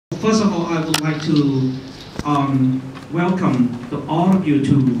first of all, I would like to welcome all of you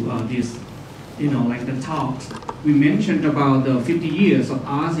to this, like the talks. We mentioned about the 50 years of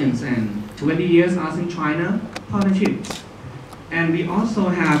ASEAN and 20 years ASEAN-China partnership. And we also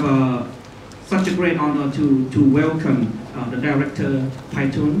have such a great honor to welcome the Director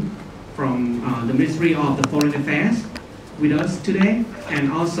Phucome from the Ministry of the Foreign Affairs with us today,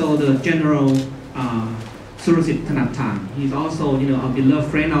 and also the General Surasit Thanathan. He's also a beloved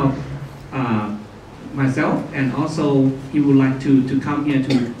friend of myself, and also he would like to come here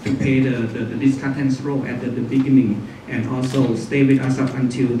to play the discussant's role at the beginning, and also stay with us up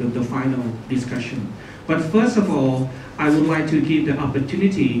until the final discussion. But first of all, I would like to give the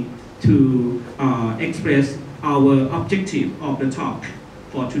opportunity to express our objective of the talk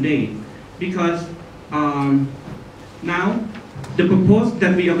for today, because now the purpose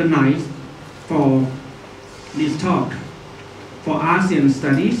that we organize for this talk for ASEAN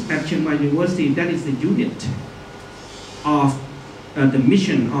Studies at Chiang University, that is the unit of the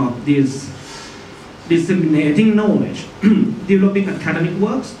mission of this disseminating knowledge, developing academic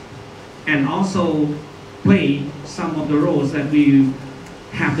works, and also play some of the roles that we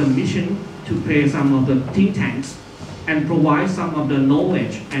have the mission to play some of the think tanks and provide some of the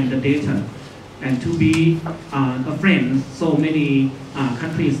knowledge and the data, and to be a friend so many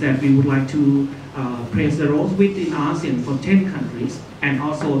countries that we would like to place the roles within ASEAN for 10 countries, and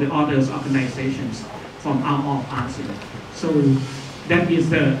also the other organizations from out of ASEAN. So that is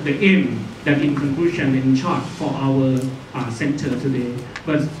the aim, that in conclusion, in short, for our center today.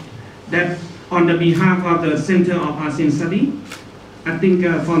 But that on the behalf of the Center of ASEAN Study, I think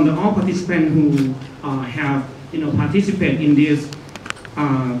from all participants who have participated in this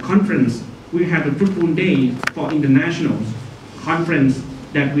conference, we have a fruitful day for international conference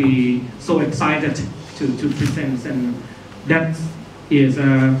that we so excited to present, and that is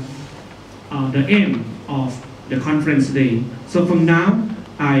the aim of the conference today. So from now,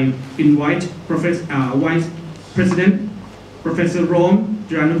 I invite Vice President Professor Rom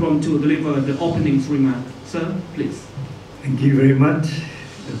Jiranupam to deliver the opening remark. Sir, please. Thank you very much,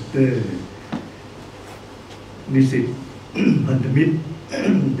 Dr. Nisit Pandamit,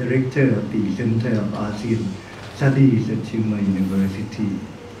 Director of the Center of ASEAN Studies at Chiang Mai University.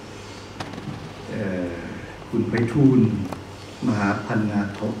 คุณไพฑูรย์ มหาพันนา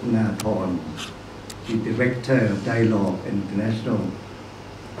ธร the Director of Dialogue and International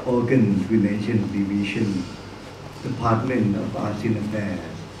Organs Relations Division, Department of ASEAN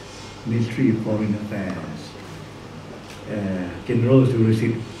Affairs, Ministry of Foreign Affairs, General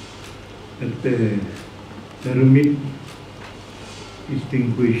Surasit, Dr. Narumit,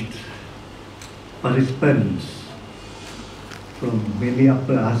 distinguished participants from many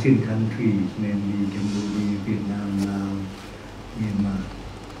upper ASEAN countries, namely Cambodia, Vietnam, Laos, Myanmar,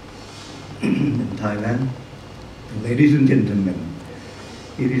 and Thailand. Ladies and gentlemen,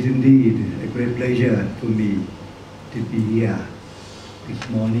 it is indeed a great pleasure for me to be here this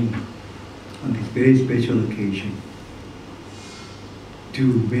morning on this very special occasion.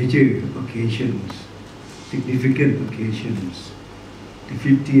 Two major occasions, significant occasions, the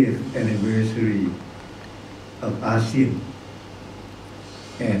 50th anniversary of ASEAN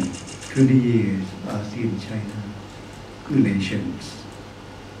and 20 years ASEAN-China relations.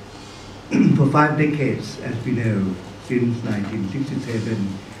 For 5 decades, as we know, since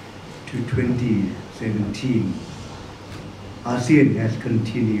 1967 to 2017, ASEAN has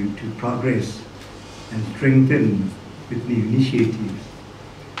continued to progress and strengthen with new initiatives.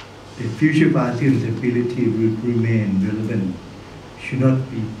 The future of ASEAN's ability will remain relevant, should not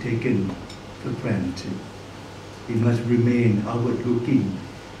be taken for granted. We must remain outward-looking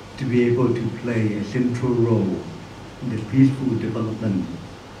to be able to play a central role in the peaceful development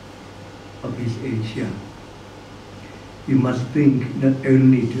of East Asia. We must think not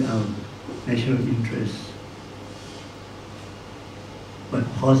only to our national interests, but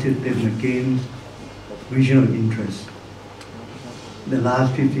posit them against regional interests. The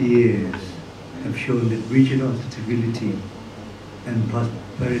last 50 years have shown that regional stability and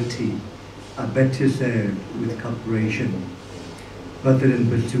prosperity are better served with cooperation rather than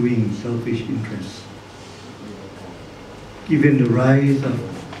pursuing selfish interests. Given the rise of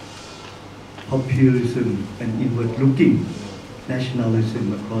populism and inward-looking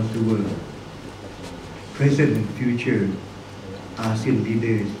nationalism across the world, present and future ASEAN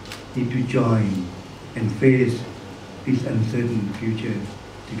leaders need to join and face this uncertain future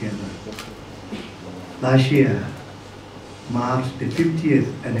together. Last year marks the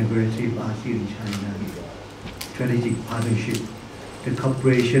 50th anniversary of ASEAN-China strategic partnership. The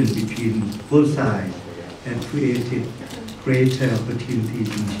cooperation between both sides has created greater opportunities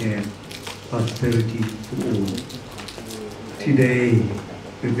and shared prosperity for all. Today,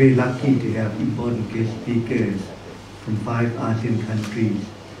 we're very lucky to have important guest speakers from 5 ASEAN countries,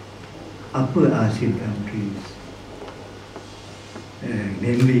 upper ASEAN countries,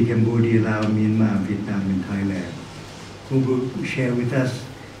 namely Cambodia, Laos, Myanmar, Vietnam, and Thailand, who will share with us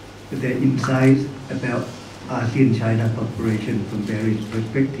their insights about ASEAN-China cooperation from various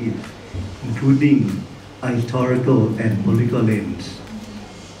perspectives, including a historical and political lens.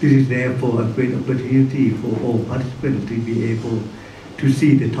 This is therefore a great opportunity for all participants to be able to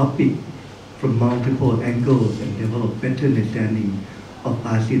see the topic from multiple angles and develop better understanding of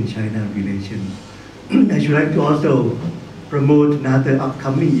ASEAN-China relations. I should like to also promote another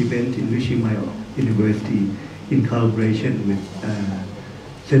upcoming event in Chiang University in collaboration with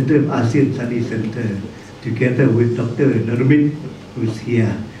Center of ASEAN Studies Center, together with Dr. Narumit, who is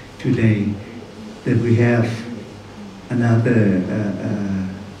here today, that we have another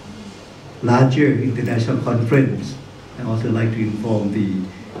larger international conference. I also like to inform the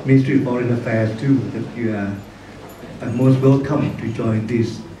Ministry of Foreign Affairs too that you are most welcome to join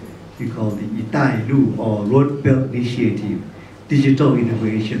this. We call the Itai Lu or Road Belt Initiative, Digital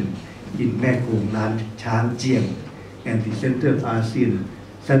Innovation in Khum, Chiang, and the Center of ASEAN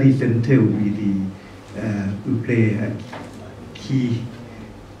Study Center will be will play a key,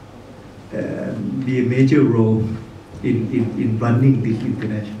 be a major role in running this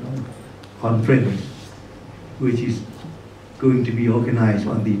international conference, which is going to be organized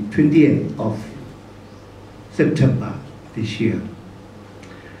on the 20th of September this year.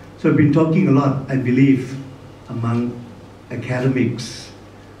 So I've been talking a lot, I believe, among academics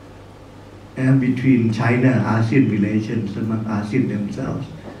and between China-ASEAN relations among ASEAN themselves.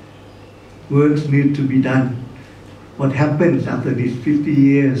 Works need to be done. What happens after these 50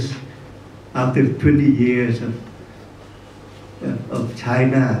 years, after 20 years of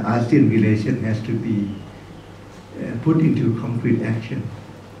China-ASEAN relation has to be put into concrete action.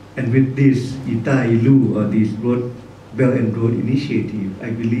 And with this Itai Lu or this Road Belt and Road Initiative,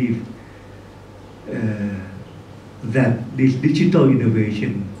 I believe that this digital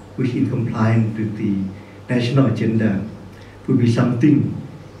innovation, which in compliance with the national agenda, will be something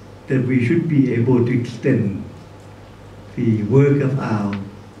that we should be able to extend the work of our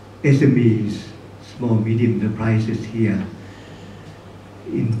SMEs, small medium enterprises here,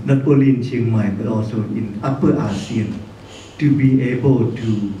 not only in Chiang Mai but also in Upper ASEAN, to be able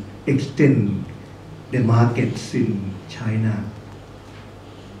to extend the markets in China.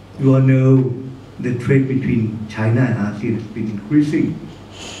 You all know the trade between China and ASEAN has been increasing.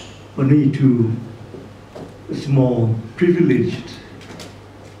 Only two small privileged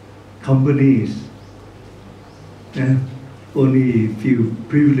companies, only a few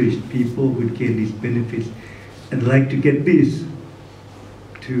privileged people would gain these benefits. And I'd like to get this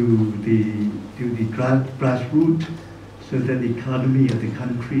to the grassroots so that the economy of the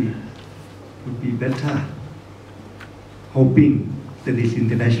country would be better. Hoping that this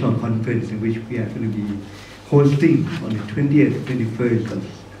international conference in which we are going to be hosting on the 20th, 21st of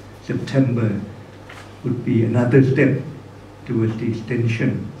September would be another step towards the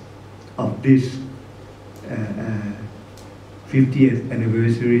extension of this 50th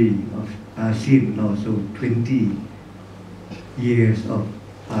anniversary of ASEAN and also 20 years of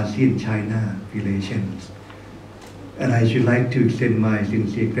ASEAN-China relations. And I should like to extend my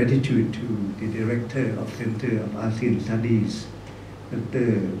sincere gratitude to the Director of Center of ASEAN Studies,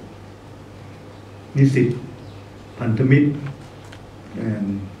 Dr. Nisit Pantamit,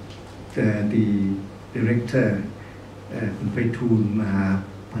 and the Director, Phaithun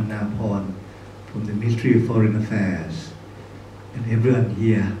Mahapanaporn from the Ministry of Foreign Affairs, and everyone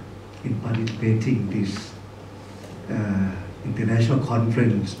here in participating in this international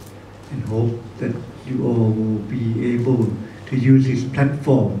conference, and hope that you all will be able to use this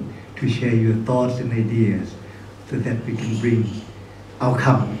platform to share your thoughts and ideas so that we can bring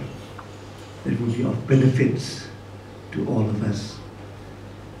outcome that will be of benefits to all of us.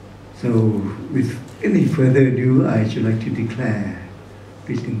 So with any further ado, I should like to declare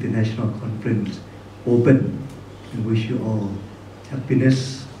this international conference open and wish you all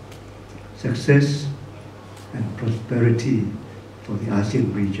happiness, success, and prosperity for the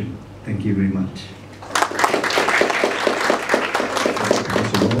ASEAN region. Thank you very much.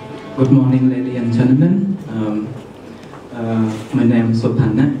 Good morning, ladies and gentlemen. My name is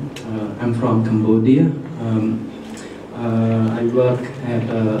Sopanna. I'm from Cambodia. I work at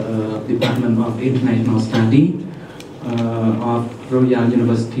the Department of International Study of Royal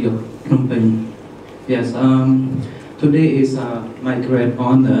University of Phnom Penh. Yes, today is my great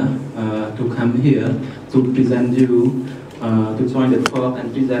honor to come here to present you to join the talk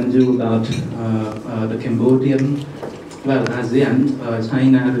and present you about the Cambodian, well,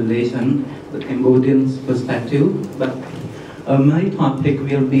 ASEAN-China relation, the Cambodian perspective. But my topic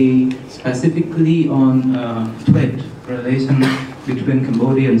will be specifically on trade relation between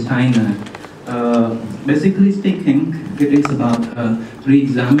Cambodia and China. Basically speaking, it is about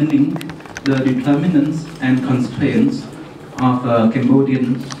re-examining the determinants and constraints of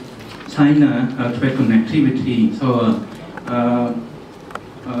Cambodian-China trade connectivity. So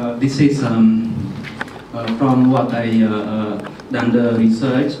this is from what I done the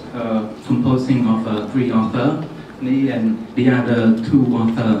research, composing of 3 authors, me and the other 2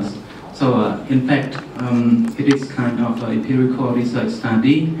 authors. So in fact, it is kind of an empirical research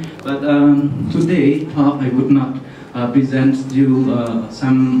study. But today, I would not present you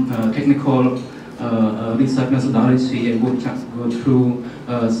some technical research methodology. I would just go through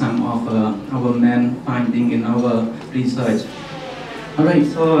some of our main findings in our research. All right,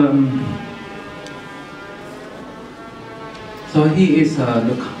 so here is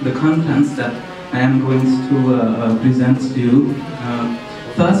the contents that I am going to present to you.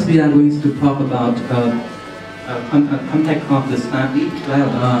 First, we are going to talk about context of the study,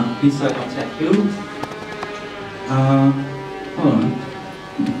 well, research objective. Hold on.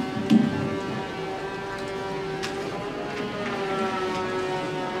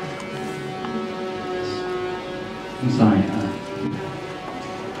 I'm sorry.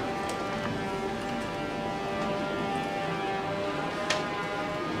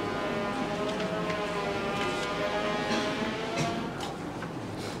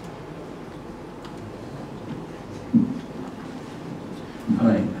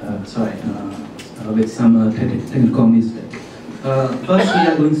 With some technical mistake. First, we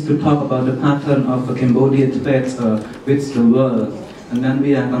are going to talk about the pattern of Cambodian trade with the world, and then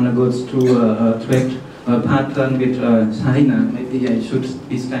we are going to go to trade pattern with China. Maybe I should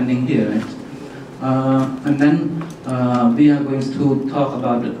be standing here, right? And then we are going to talk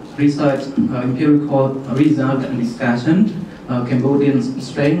about research, empirical result and discussion, Cambodian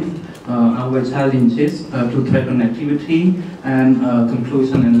strength, our challenges to trade connectivity, and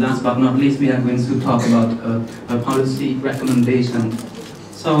conclusion. And last but not least, we are going to talk about a policy recommendation.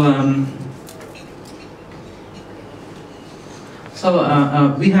 So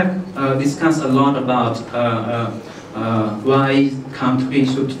we have discussed a lot about why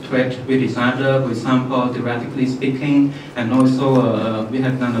countries should trade with each other, for example, theoretically speaking, and also we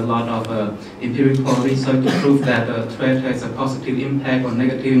have done a lot of empirical research to prove that trade has a positive impact or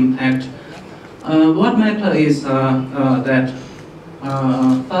negative impact. What matters is that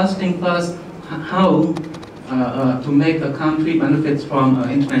first thing first, how to make a country benefits from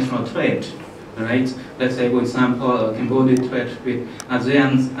international trade. Right? Let's say, for example, Cambodia trade with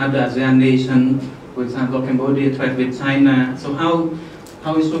ASEAN, other ASEAN nations. For example, Cambodia trade with China. So how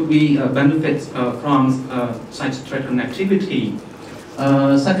should we benefit from such trade connectivity?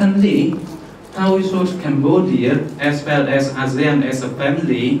 Secondly, how should Cambodia, as well as ASEAN as a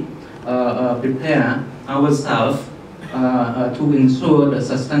family, prepare ourselves to ensure the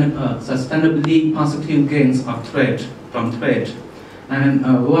sustainably positive gains of trade from trade? And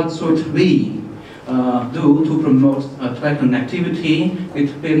what should we do to promote trade connectivity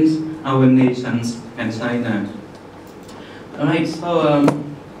between our nations and China? Alright, so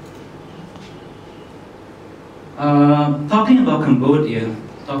talking about Cambodia,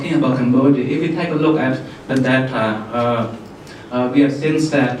 if we take a look at the data, we have seen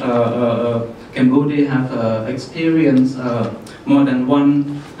that Cambodia have experienced more than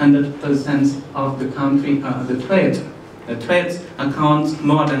 100% of the country, the trade accounts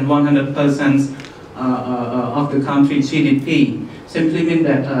more than 100% of the country's GDP. Simply means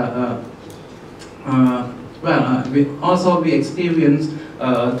that we experience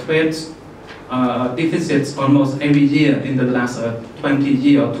trade deficits almost every year in the last 20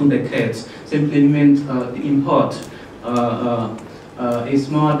 years or 2 decades. Simply means the import has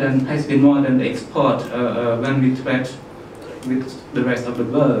been more than the export when we trade with the rest of the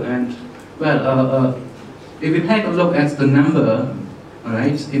world. And if we take a look at the number,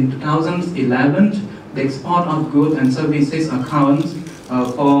 right, in 2011, the export of goods and services accounts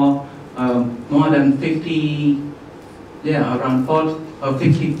for more than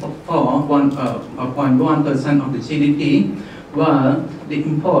 54.1% of the GDP, while the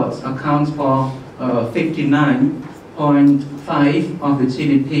imports accounts for 59.5% of the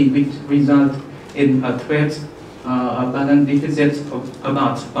GDP, which results in a trade balance deficit of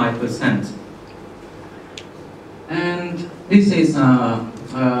about 5%. And this is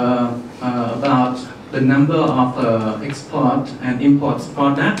about the number of export and import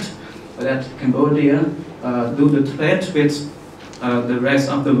products that Cambodia do the trade with the rest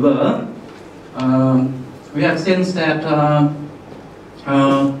of the world. We have seen that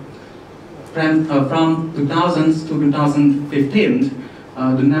from 2000 to 2015,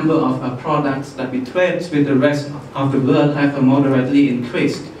 the number of products that we trade with the rest of the world have moderately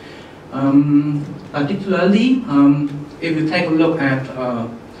increased. Particularly, if you take a look at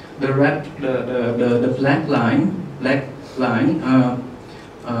the black line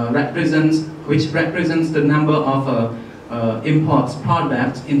which represents the number of imports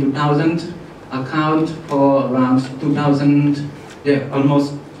products in 2000, account for around 2,000, yeah,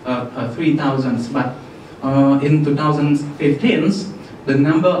 almost 3,000. But in 2015, the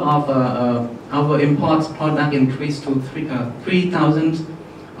number of our imports product increased to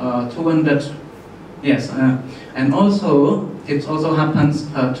 3,200. Yes, and also it also happens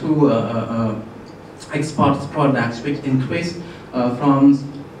to export products, which increased from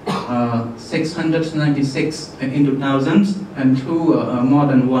 696 in 2000 and to more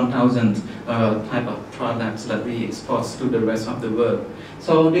than 1,000 type of products that we export to the rest of the world.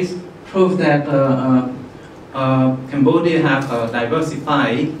 So this proves that Cambodia have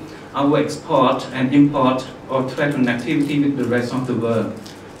diversified our export and import or trade connectivity with the rest of the world.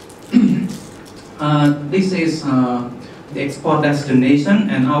 This is the export destination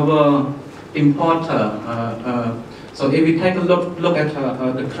and our importer. So if we take a look at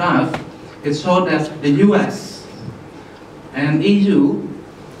the graph, it shows that the US and EU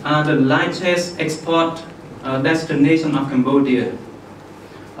are the largest export destination of Cambodia.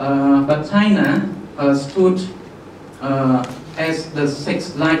 But China stood as the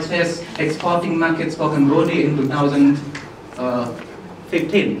 6th largest exporting markets for Cambodia in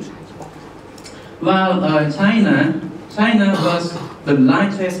 2015. While China was the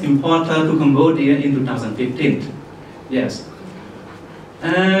largest importer to Cambodia in 2015. Yes.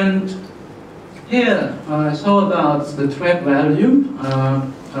 And here show about the trade value.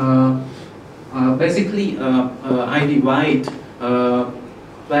 Basically, I divide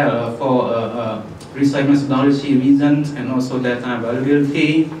for research methodology reasons and also data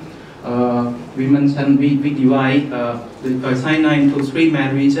availability. We divide China into 3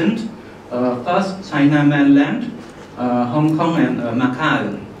 main regions. First, China mainland, Hong Kong and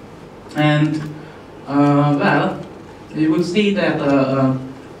Macau. And well, you would see that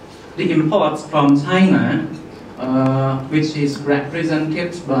the imports from China, which is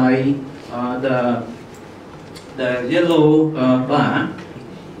represented by the yellow bar,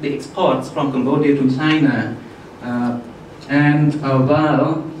 the exports from Cambodia to China, and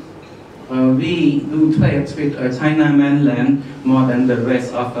while we do trade with China mainland more than the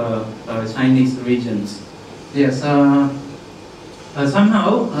rest of Chinese regions. Yes,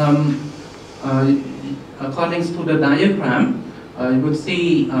 somehow, according to the diagram, you would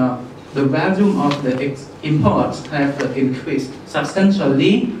see the value of the imports have increased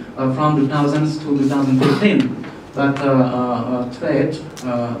substantially from 2000 to 2015. But trade,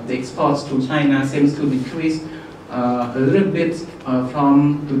 the exports to China seems to decrease a little bit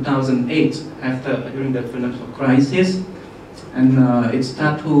from 2008 during the financial crisis, and it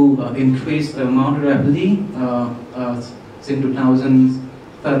started to increase moderately since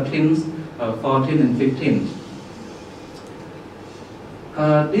 2013, 14 and 15.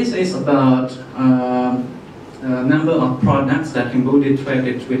 This is about number of products that Cambodia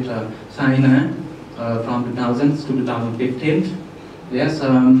traded with China from 2000 to 2015. Yes,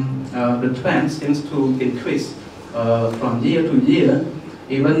 the trend seems to increase from year to year,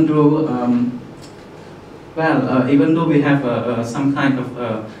 even though even though we have some kind of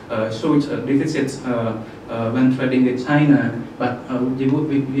huge deficits when trading with China, but we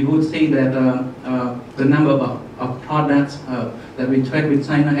would say that the number of products that we trade with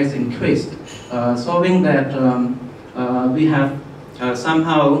China has increased, showing that we have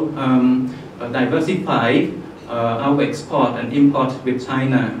somehow diversified our export and import with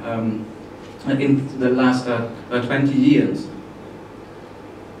China in the last 20 years.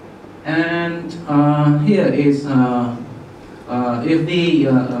 And here is if we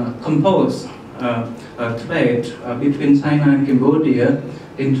compose trade between China and Cambodia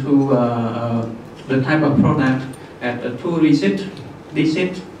into the type of product at 2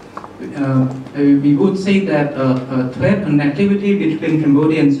 digits, we would say that trade connectivity between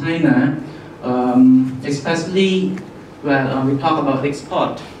Cambodia and China, especially when we talk about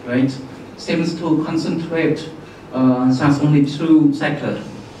export, right, seems to concentrate just only 2 sectors.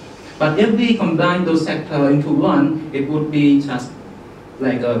 But if we combine those sectors into one, it would be just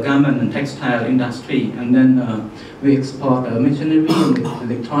like a garment and textile industry, and then we export machinery,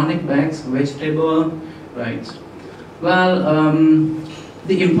 electronic bags, vegetable, right? Well,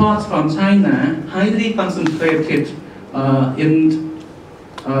 the imports from China highly concentrated in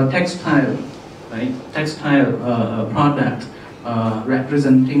textile, right? Textile product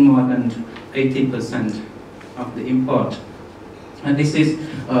representing more than 80% of the import. And this is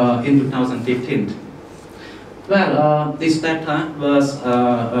in 2015. Well, this data was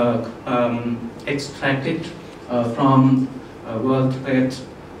extracted from World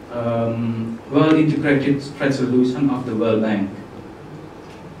Integrated Trade Solution of the World Bank.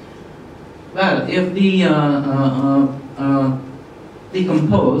 Well, if we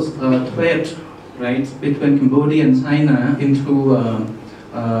decompose trade, right, between Cambodia and China into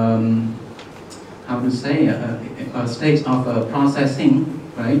how to say a stage of processing,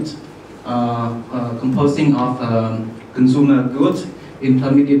 right, composing of consumer goods,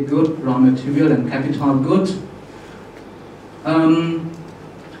 intermediate goods, raw material, and capital goods.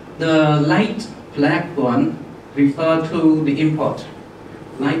 The light black one refer to the import.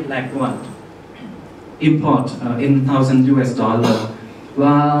 Light black one, import in $1,000,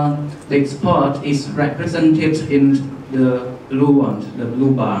 while the export is represented in the blue one, the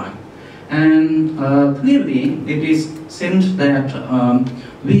blue bar. And clearly, it is seen that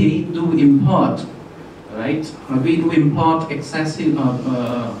we do import, right? We do import excessive,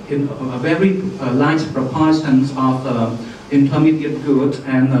 in a very large proportions of intermediate goods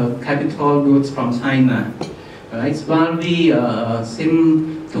and capital goods from China, right? While we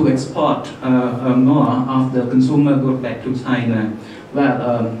seem to export more of the consumer goods back to China,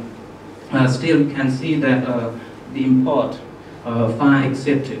 well, still we can see that the import far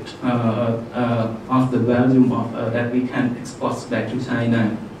exceeded of the volume of that we can export back to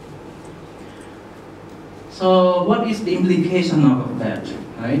China. So what is the implication of that,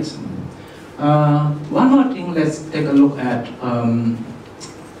 right? One more thing, let's take a look at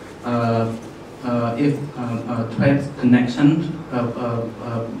if trade connection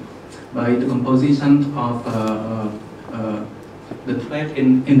by the composition of the trade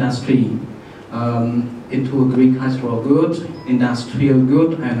industry into agricultural goods, industrial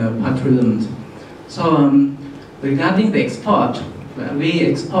goods, and petroleum. So regarding the export, we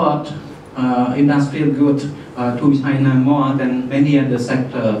export industrial goods to China more than many other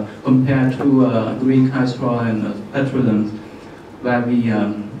sectors compared to agricultural and petroleum, where we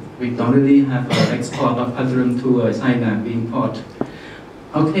don't really have export of petroleum to China, we import.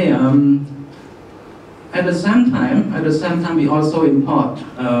 Okay. At the same time, we also import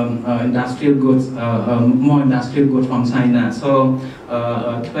industrial goods, more industrial goods from China. So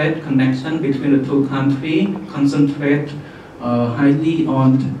trade connection between the two countries concentrate highly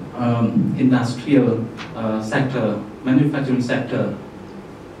on industrial sector, manufacturing sector.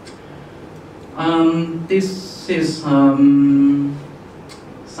 This is some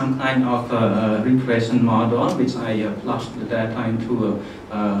kind of regression model which I plotted the data into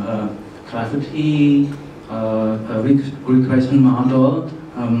gravity regression model.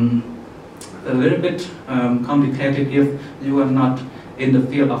 A little bit complicated if you are not in the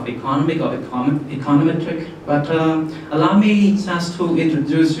field of economic or econometric, but allow me just to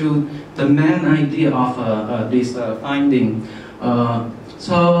introduce you the main idea of this finding.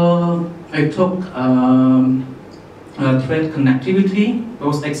 So I took trade connectivity,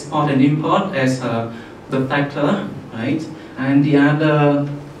 both export and import, as the factor, right? And the other,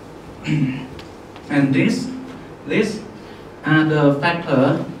 and this are the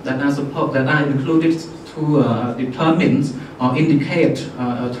factor that are included to determine or indicate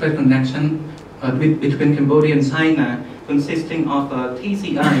trade connection between Cambodia and China, consisting of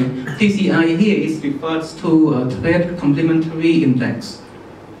TCI. TCI here is refers to Trade Complementary Index,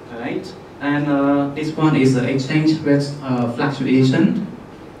 right? And this one is exchange rate fluctuation.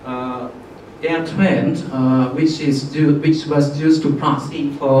 Air trade, which was used to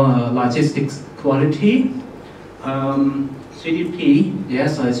proxy for logistics quality. GDP,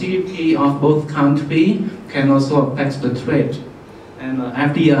 yes, GDP of both countries can also affect the trade. And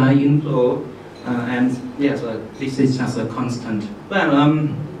FDI inflow, and yes, this is just a constant. Well,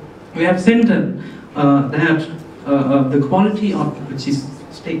 we have seen that the quality of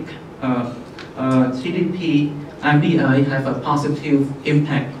logistic GDP, FDI have a positive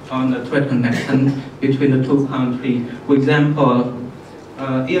impact on the trade connection between the two countries. For example,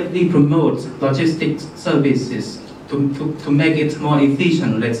 if we promote logistics services to make it more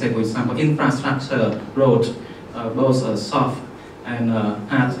efficient, let's say, for example, infrastructure, road, both soft and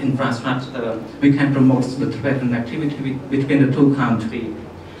hard infrastructure, we can promote the trade connectivity between the two countries.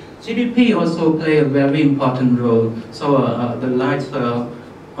 GDP also play a very important role. So the larger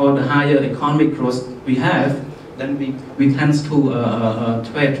or the higher economic growth we have, then we tend to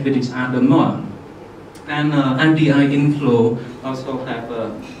trade with each other more. And FDI inflow also have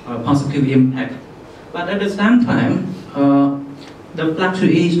a positive impact. But at the same time, the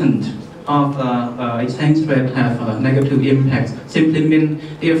fluctuations of exchange rate have negative impacts. Simply mean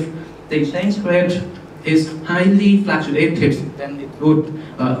if the exchange rate is highly fluctuated, then it would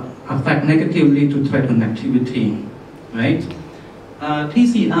affect negatively to trade activity, right?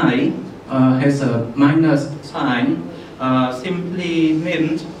 TCI has a minus sign, simply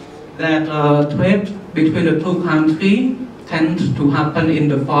means that trade between the two countries tends to happen in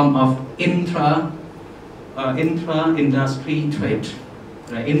the form of intra-industry trade.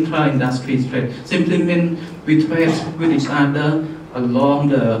 Right? Intra-industry trade simply means we trade with each other along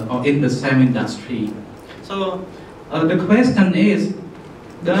the or in the same industry. So the question is,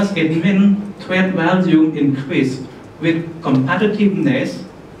 does it mean trade volume increase with competitiveness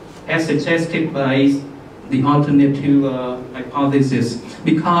as suggested by the alternative hypothesis?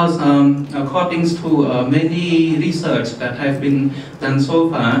 Because according to many research that have been done so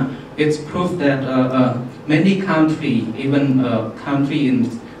far, it's proof that many countries, even countries in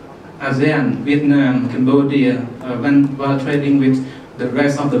ASEAN, Vietnam, Cambodia, while trading with the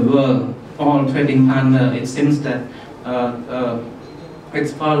rest of the world, all trading partners, it seems that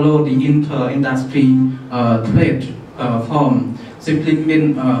it's follow the inter-industry trade form. Simply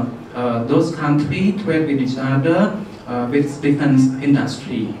mean those countries trade with each other with different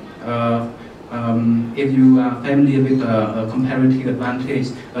industry. If you are familiar with comparative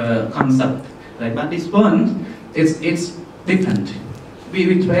advantage concept, right? But this one, it's different.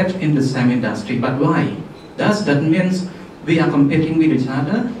 We trade in the same industry, but why? Does that mean we are competing with each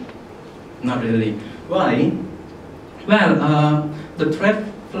other? Not really. Why? Well, the trade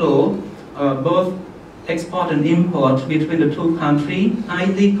flow, both export and import between the two countries,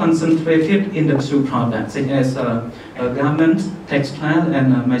 highly concentrated in the two products, such as garments, textile,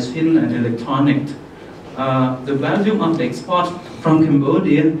 and machine and electronic. The value of the export from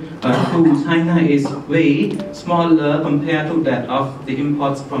Cambodia to China is way smaller compared to that of the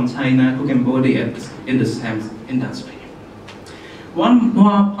imports from China to Cambodia in the same industry. One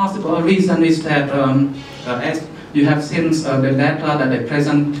more possible reason is that, as you have seen the data that I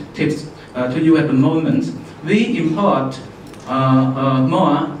presented to you at the moment, we import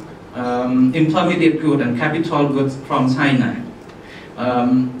more intermediate goods and capital goods from China.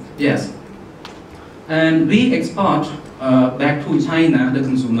 Yes. And we export back to China the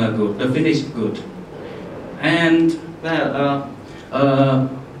consumer good, the finished good. And well,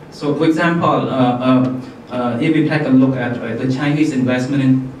 so for example, if we take a look at the Chinese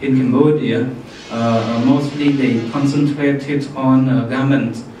investment in Cambodia, mostly they concentrated on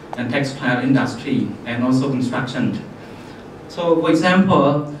garments and textile industry and also construction. So for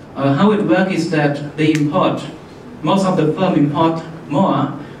example, how it works is that they import, most of the firm import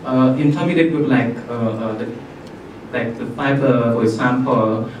more intermediate goods like the fiber, for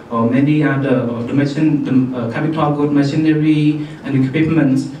example, or many other the capital goods, machinery and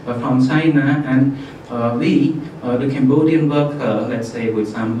equipment from China, and we, the Cambodian worker, let's say, for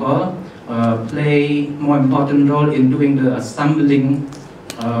example, play more important role in doing the assembling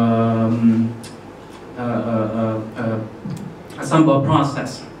assemble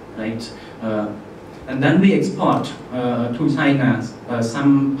process, right? And then we export to China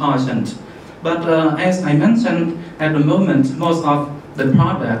some portions. But as I mentioned, at the moment, most of the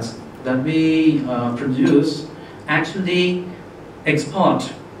products that we produce actually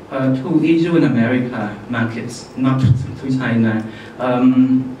export to EU and America markets, not to China.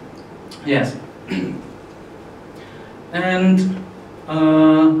 Yes. And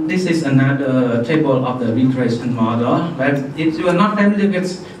this is another table of the regression model. But if you are not familiar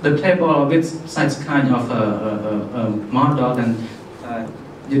with the table with such kind of model, then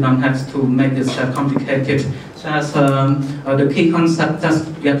you don't have to make this complicated. Just the key concept, just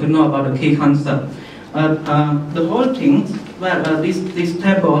get to know about the key concept. The whole thing, well, this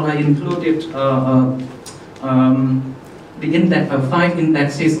table I included the index of 5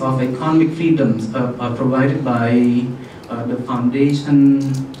 indexes of economic freedoms provided by the foundation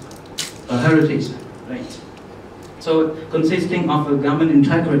heritage, right? So consisting of government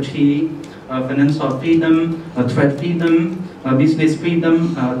integrity, financial freedom, trade freedom, business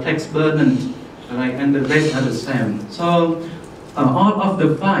freedom, tax burden, right? And the rest are the same. So all of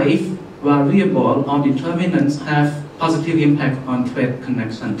the 5 variables or determinants have positive impact on trade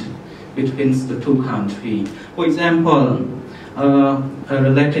connection between the two countries. For example,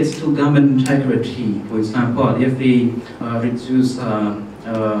 related to government integrity, for example, if we reduce some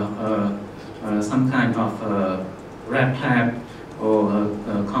kind of red tape or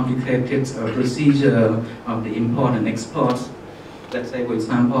complicated procedure of the import and export, let's say, for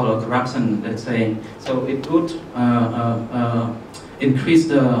example, or corruption, let's say. So it would increase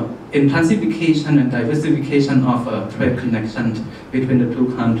the intensification and diversification of trade connections between the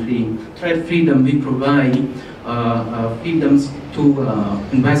two countries. Trade freedom, we provide freedoms to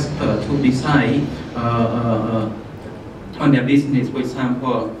investors to decide on their business, for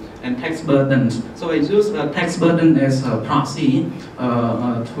example, and tax burdens. So I use tax burden as a proxy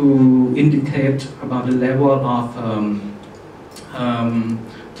to indicate about the level of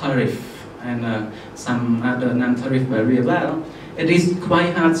tariff and some other non-tariff variable. It is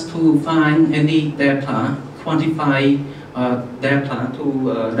quite hard to find any data, quantify data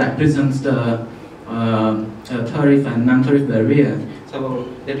to represent the tariff and non-tariff barrier. So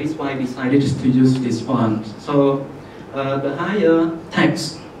that is why I decided to use this one. So the higher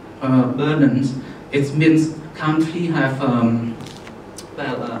tax burdens, it means country have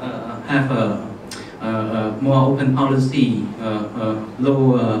more open policy,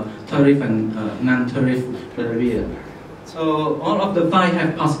 low tariff and non-tariff barrier. So all of the five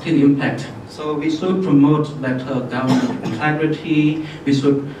have positive impact. So we should promote better government integrity. We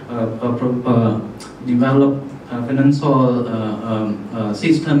should develop financial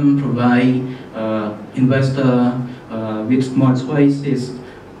system, provide investor with more choices.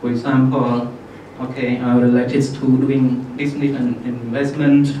 For example, related to doing business and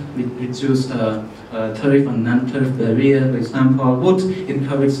investment, we reduce tariff and non-tariff barrier. For example, would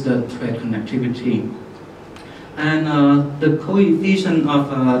encourage the trade connectivity. And the coefficient of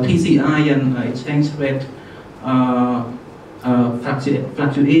TCI and exchange rate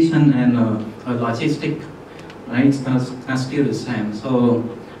fluctuation and logistic, right, are still the same. So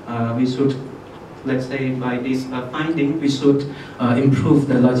we should, let's say, by this finding, we should improve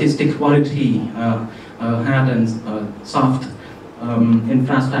the logistic quality, hard and soft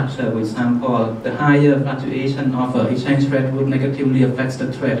infrastructure. For example, the higher fluctuation of exchange rate would negatively affect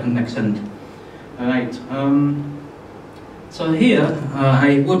the trade connection. Right. So here,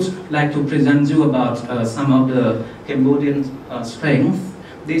 I would like to present you about some of the Cambodian strengths.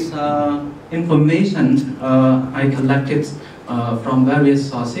 This information I collected from various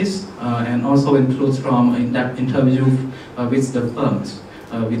sources and also includes from in-depth interview with the firms,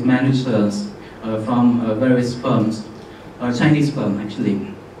 with managers from various firms, Chinese firms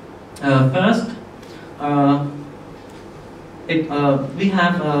actually. First, we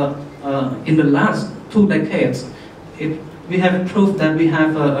have in the last 2 decades, we have proved that we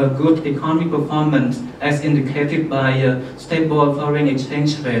have a good economic performance as indicated by a stable foreign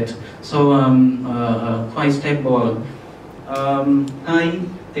exchange rate. So quite stable. High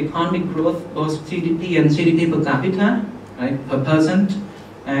economic growth, both GDP and GDP per capita, right, per person,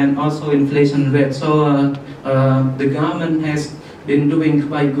 and also inflation rate. So the government has been doing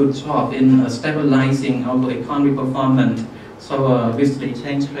quite good job in stabilizing our economic performance. So with the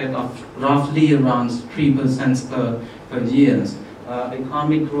exchange rate of roughly around 3% per year,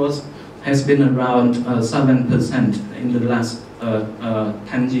 economic growth has been around 7% in the last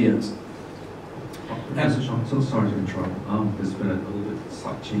 10 years. Mr. Chong, so sorry to interrupt. There's been a little bit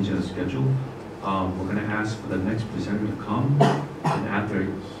slight change in the schedule. We're going to ask for the next presenter to come, and after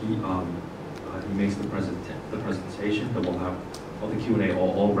he makes the presentation, then we'll have all the Q&A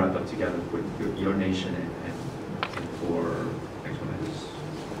all wrapped up together with your nation and for next one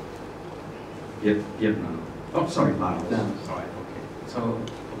is Vietnam. Oh, sorry, Laos. Yeah. Sorry. Okay.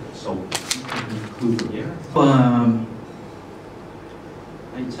 So conclude from here.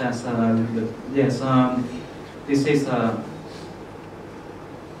 I just yes. This is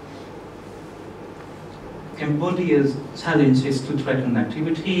Cambodia's challenges to trade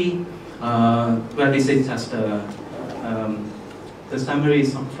connectivity. Well, this is just the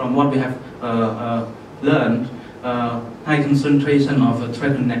summaries from what we have learned. High concentration of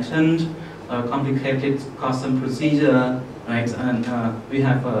trade connections, complicated custom procedure, right? And we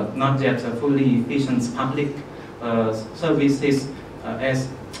have not yet fully efficient public services, as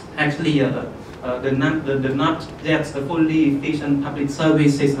actually the not yet fully efficient public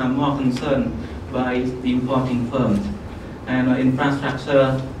services are more concerned by the importing firms. And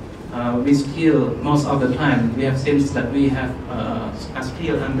infrastructure, we still, most of the time, we have seen that we have are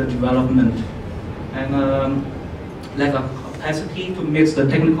still under development. And lack of capacity to meet the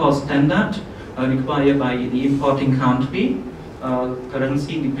technical standard required by the importing country.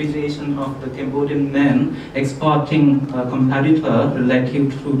 Currency depreciation of the Cambodian yen, exporting competitor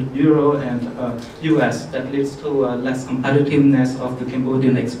relative to Euro and US, that leads to less competitiveness of the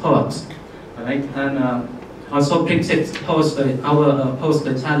Cambodian exports. Right? And also Brexit posed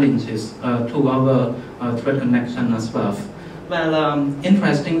the challenges to our trade connection as well. Well,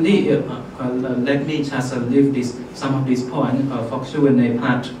 interestingly, let me just leave some of these points for Q&A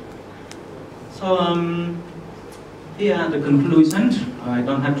part. So here are the conclusions. I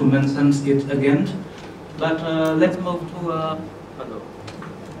don't have to mention it again, but let's move to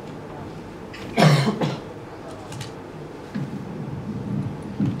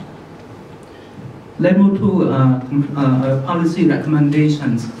let's move to policy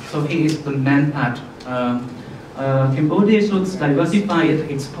recommendations. So here is the main part. Cambodia should diversify its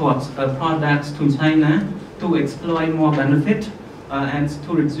export products to China to exploit more benefit and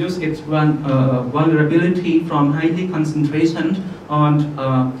to reduce its vulnerability from highly concentration on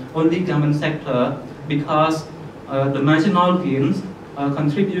only government sector, because the marginal gains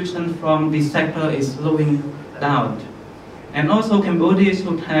contribution from this sector is slowing down. And also Cambodia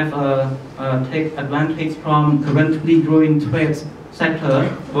should have take advantage from currently growing trade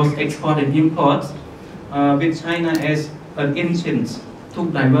sector, both export and imports, with China as an engine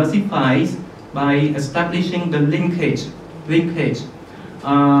to diversify by establishing the linkage to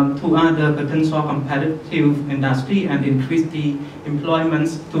other potential competitive industry and increase the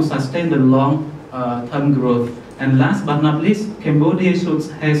employments to sustain the long-term growth. And last but not least, Cambodia should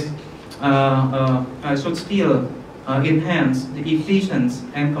still enhance the efficiency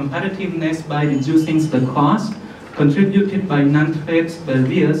and competitiveness by reducing the cost contributed by non-trade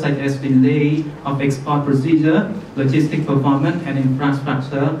barriers such as delay of export procedure, logistic performance and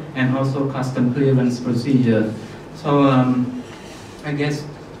infrastructure, and also custom clearance procedure. So I guess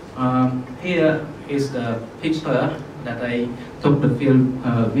here is the picture that I took the field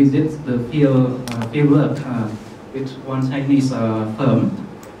visit, the field work with one Chinese firm.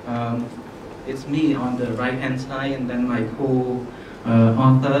 It's me on the right hand side, and then my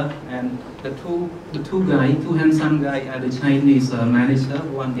co-author, and the two handsome guys are the Chinese manager.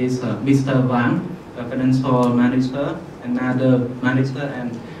 One is Mr. Wang, a financial manager, another manager,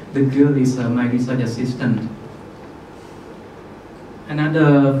 and the girl is my research assistant.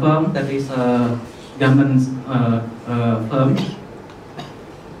 Another firm that is a government firm.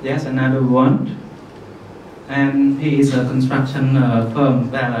 Yes, another one. And he is a construction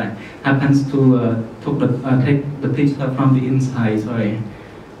firm where I happens to take the picture from the inside. Sorry,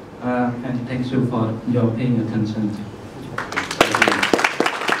 and thank you for your paying attention.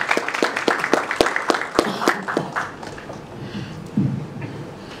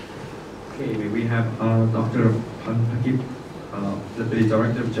 Okay, we have Dr. Pan Pakip, Deputy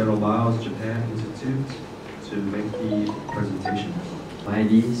Director of General Laos Japan Institute, to make the presentation.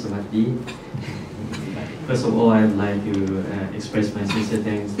 First of all, I'd like to express my sincere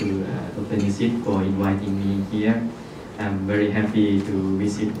thanks to Dr. Nisit for inviting me here. I'm very happy to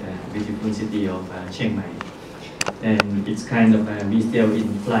visit the beautiful city of Chiang Mai. And it's kind of we still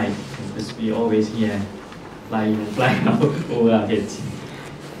in flight, because we always hear flying and flying out over our heads.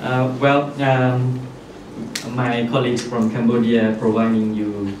 My colleagues from Cambodia providing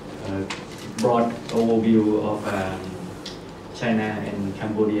you a broad overview of China and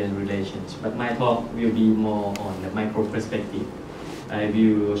Cambodian relations, but my talk will be more on the micro perspective. I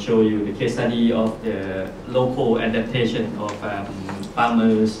will show you the case study of the local adaptation of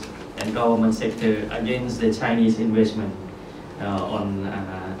farmers and government sector against the Chinese investment on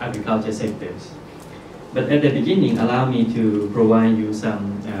agriculture sectors. But at the beginning, allow me to provide you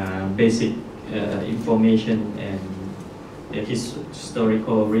some basic information and a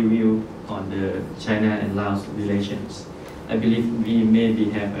historical review on the China and Laos relations. I believe we maybe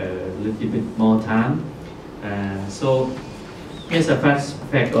have a little bit more time. So here's a first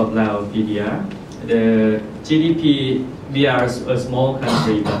fact of Laos PDR. The GDP, we are a small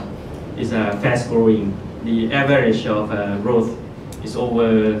country, but it's fast growing. The average of growth is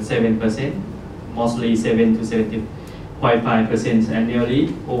over 7%, mostly 7 to 7.5%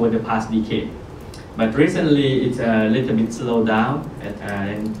 annually over the past decade. But recently it's a little bit slowed down.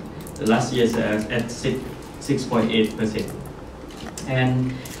 And the last year at 6.8%.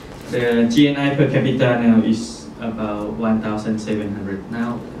 And the GNI per capita now is about 1,700.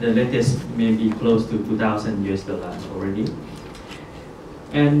 Now the latest may be close to 2,000 US dollars already.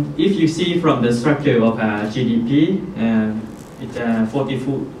 And if you see from the structure of GDP, it's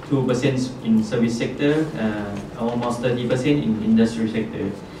 42% in service sector, almost 30% in industry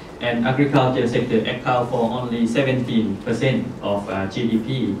sector, and agriculture sector account for only 17% of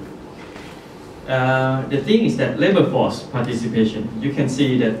GDP. The thing is that labor force participation, you can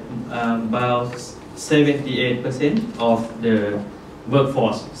see that about 78% of the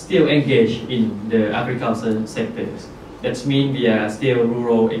workforce still engaged in the agriculture sectors. That means we are still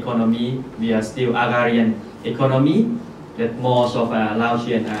rural economy, we are still agrarian economy, that most of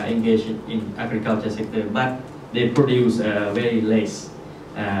Laotians are engaged in agriculture sector. But they produce very less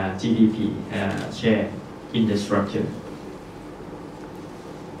GDP share in the structure.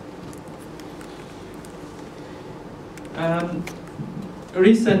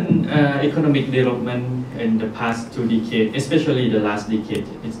 Recent economic development in the past 2 decades, especially the last decade,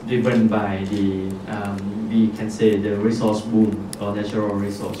 is driven by the, we can say, the resource boom or natural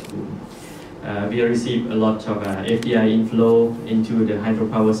resource boom. We receive a lot of FDI inflow into the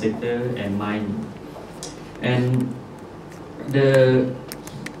hydropower sector and mining. And the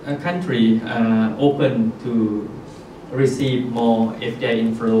country open to receive more FDI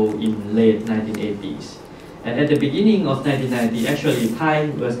inflow in late 1980s. And at the beginning of 1990, actually Thai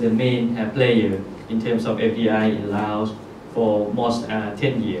was the main player in terms of FDI in Laos for almost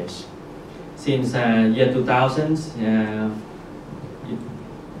 10 years. Since year 2000, it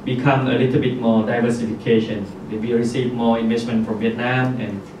become a little bit more diversification. We receive more investment from Vietnam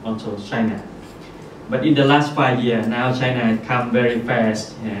and also China. But in the last 5 years, now China has come very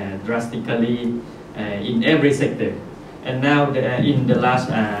fast, drastically in every sector. And now in the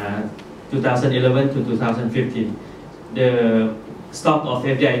last 2011 to 2015, the stock of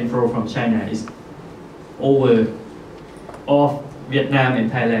FDI inflow from China is over of Vietnam and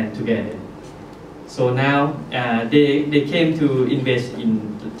Thailand together. So now they came to invest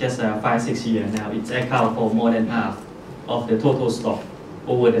in just 5-6 years now. It's account for more than half of the total stock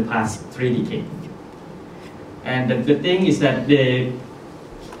over the past 3 decades. And the good thing is that they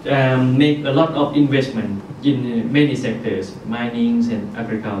make a lot of investment in many sectors, mining and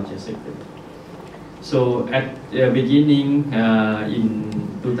agriculture sector. So at the beginning in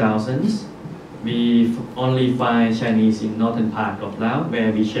 2000s, we only find Chinese in northern part of Laos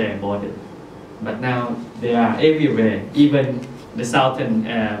where we share border. But now they are everywhere, even the southern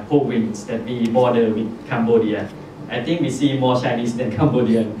province that we border with Cambodia. I think we see more Chinese than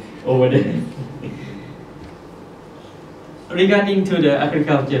Cambodian over there. Regarding to the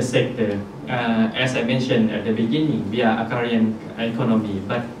agriculture sector, as I mentioned at the beginning, we are agrarian economy,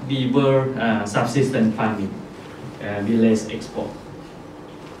 but we were subsistence farming, we less export.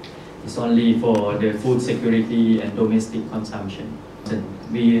 It's only for the food security and domestic consumption.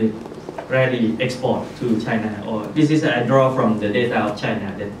 We rarely export to China, or this is I draw from the data of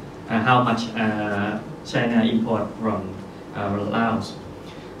China, that how much China import from Laos.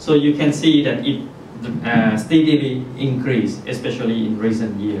 So you can see that it steadily increased, especially in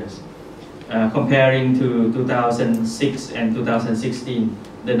recent years. Comparing to 2006 and 2016,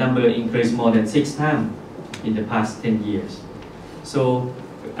 the number increased more than 6 times in the past 10 years. So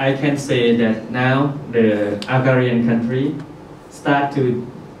I can say that now the agrarian country start to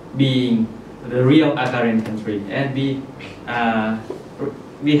being the real agrarian country, and we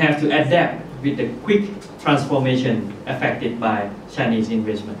have to adapt with the quick transformation affected by Chinese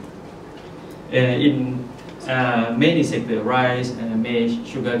investment. In many sectors, rice, maize,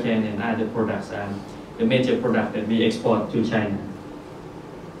 sugarcane, and other products are the major product that we export to China.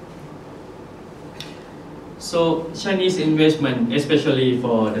 So Chinese investment, especially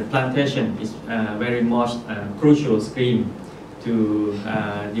for the plantation, is very much crucial scheme to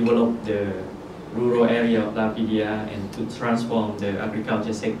develop the rural area of Lapidia and to transform the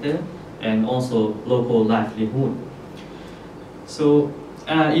agriculture sector and also local livelihood. So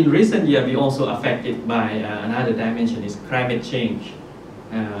in recent years, we also affected by another dimension is climate change.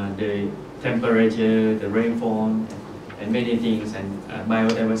 The temperature, the rainfall, and many things, and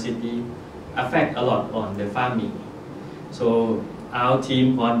biodiversity affect a lot on the farming. So our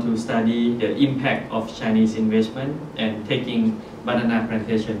team want to study the impact of Chinese investment and taking banana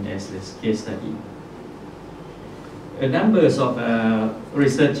plantation as a case study. A numbers of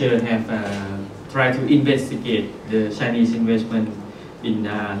researchers have tried to investigate the Chinese investment in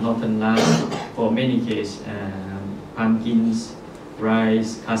northern Laos for many cases, pumpkins,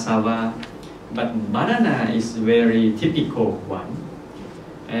 rice, cassava, but banana is very typical one,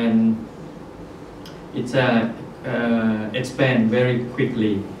 and it's expand very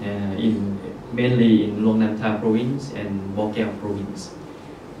quickly mainly in Luang Nantha province and Bokeo province.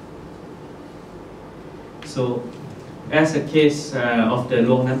 So as a case of the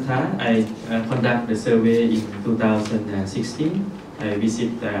Luang Nantha, I conduct the survey in 2016. I visit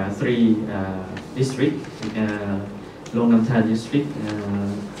 3 districts, Luang Nantha district,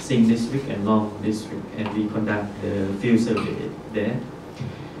 Sing district, and Long district, and we conduct the field survey there,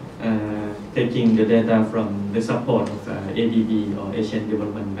 taking the data from the support of ADB or Asian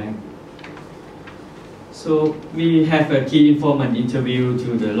Development Bank. So we have a key informant interview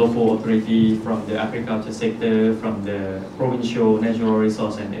to the local authority from the agriculture sector, from the provincial natural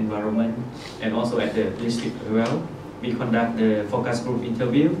resource and environment, and also at the district as well. We conduct the focus group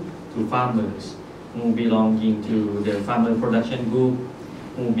interview to farmers who belonging to the farmer production group,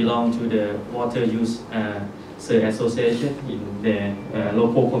 who belong to the water use association in the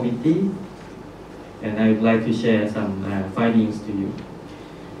local committee, and I would like to share some findings to you.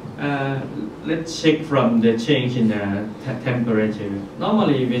 Let's check from the change in the temperature.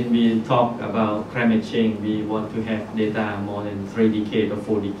 Normally, when we talk about climate change, we want to have data more than 3 decades or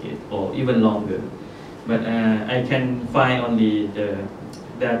 4 decades, or even longer. But I can find only the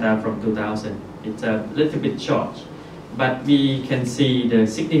data from 2000. It's a little bit short, but we can see the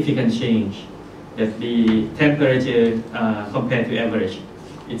significant change that the temperature compared to average,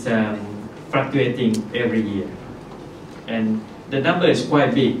 it's fluctuating every year. And the number is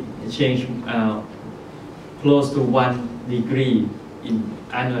quite big. It changed close to 1 degree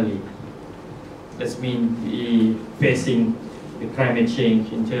annually. That means we facing the climate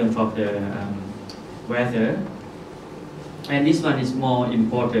change in terms of the weather. And this one is more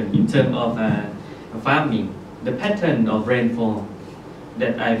important in terms of farming. The pattern of rainfall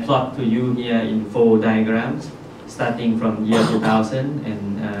that I plot to you here in 4 diagrams, starting from year 2000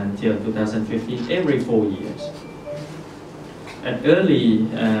 and until 2015, every 4 years. At early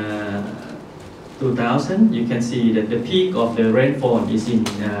 2000, you can see that the peak of the rainfall is in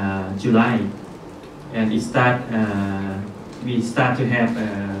July, and we start to have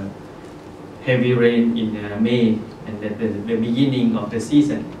heavy rain in May, and at the beginning of the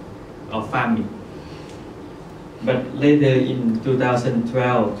season of farming. But later in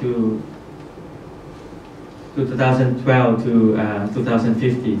 2012 to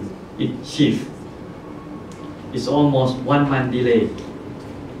 2015, it shifts. It's almost 1 month delay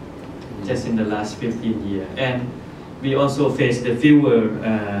just in the last 15 years. And we also face the fewer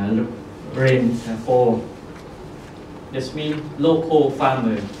rainfall. This means local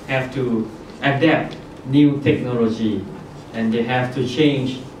farmers have to adapt new technology, and they have to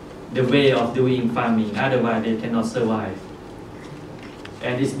change the way of doing farming, otherwise they cannot survive.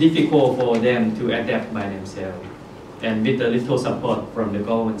 And it's difficult for them to adapt by themselves, and with a little support from the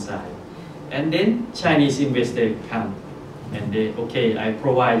government side. And then Chinese investors come and they, okay, I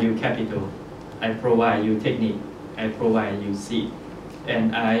provide you capital, I provide you technique, I provide you seed,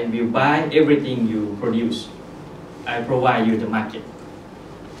 and I will buy everything you produce. I provide you the market.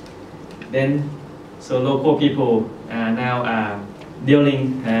 Then, so local people now are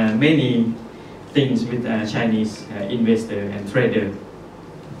dealing many things with Chinese investor and trader.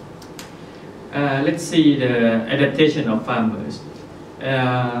 Let's see the adaptation of farmers.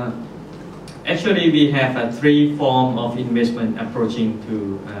 Actually, we have 3 forms of investment approaching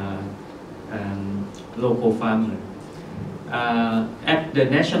to local farmers. At the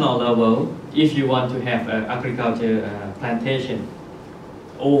national level, if you want to have an agriculture plantation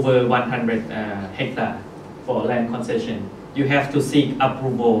over 100 hectares for land concession, you have to seek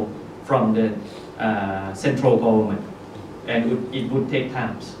approval from the central government, and it would take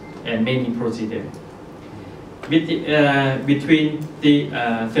time and many procedures. Between the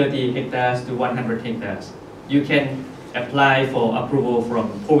 30 hectares to 100 hectares, you can apply for approval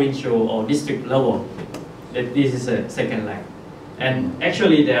from provincial or district level. That this is a second line. And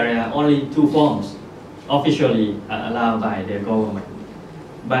actually there are only 2 forms officially allowed by the government.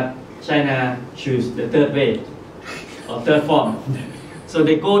 But China choose the third way, or third form. So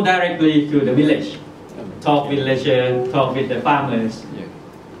they go directly to the village, talk with villagers, talk with the farmers,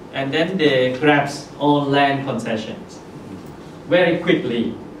 and then they grab all land concessions very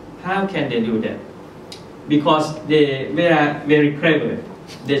quickly. How can they do that? Because they are very clever.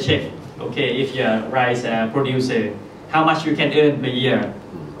 They check, okay, if you're a rice producer, how much you can earn per year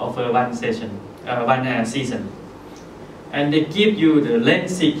of one season. And they give you the land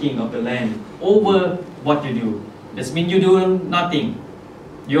seeking of the land over what you do. That means you do nothing.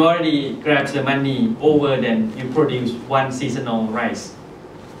 You already grab the money over then you produce one seasonal rice.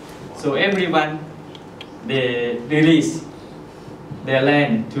 So everyone, they release their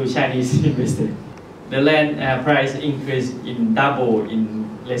land to Chinese investors. The land price increased in double in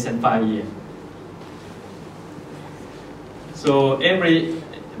less than 5 years. So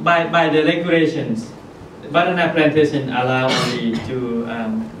by the regulations, banana plantation allow only to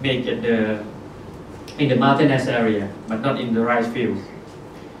make it in the mountainous area, but not in the rice field.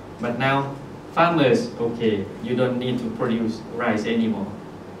 But now farmers, okay, you don't need to produce rice anymore.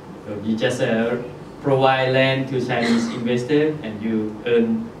 So you just provide land to Chinese investors and you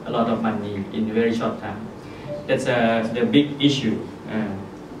earn a lot of money in a very short time. That's the big issue.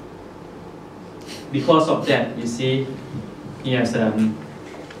 Because of that, you see, here's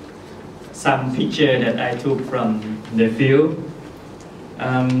some picture that I took from the field.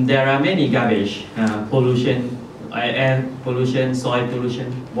 There are many garbage, pollution, air pollution, soil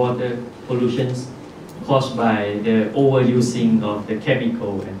pollution, water pollutions, caused by the overusing of the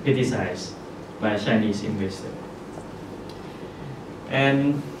chemical and pesticides by Chinese investors.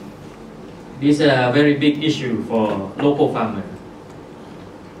 And this is a very big issue for local farmers.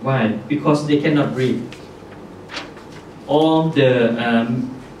 Why? Because they cannot read. All the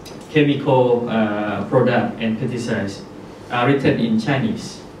chemical product and pesticides are written in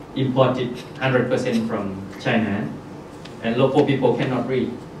Chinese, imported 100% from China, and local people cannot read,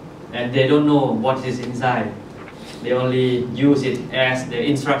 and they don't know what is inside. They only use it as the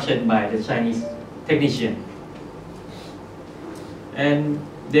instruction by the Chinese technician. And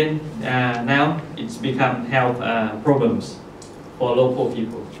then now it's become health problems for local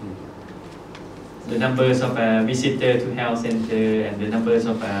people. The numbers of visitors to health center and the numbers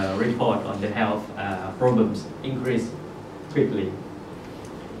of report on the health problems increase quickly.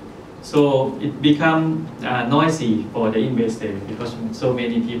 So it become noisy for the investor because so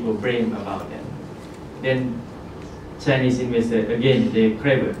many people blame about that. Then Chinese investor again, they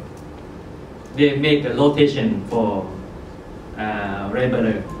clever. They make a rotation for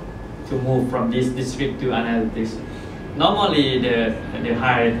laborer to move from this district to another district. Normally the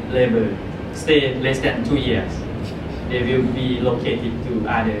hired labor stay less than 2 years. They will be located to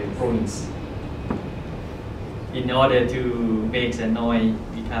other province in order to make the noise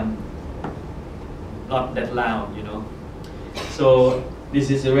become not that loud, you know. So this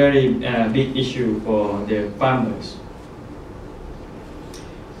is a very big issue for the farmers.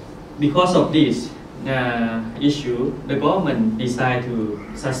 Because of this issue, the government decided to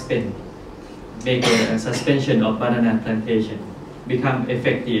make a suspension of banana plantation become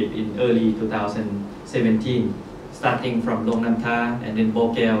effective in early 2017, starting from Long Nam Tha and then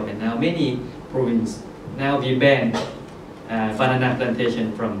Bokeo and now many provinces. Now we ban banana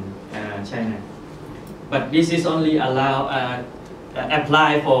plantation from China. But this is only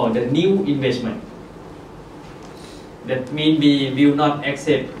apply for the new investment. That means we will not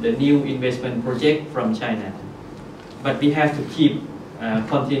accept the new investment project from China. But we have to keep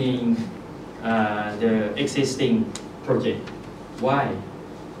continuing the existing project. Why?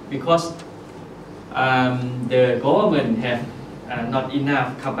 Because the government have not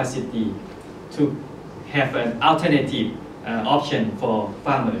enough capacity to have an alternative option for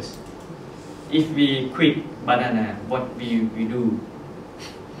farmers. If we quit banana, what we do?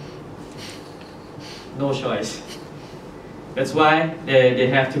 No choice. That's why they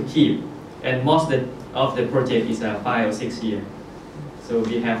have to keep, and most of the project is 5 or 6 years. So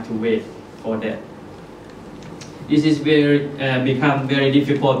we have to wait for that. This is become very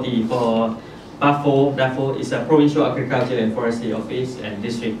difficult for PAFO. PAFO is a provincial agriculture and forestry office and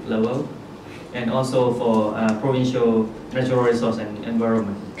district level, and also for provincial natural resource and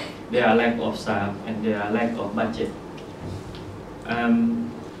environment. There are lack of staff and there are lack of budget.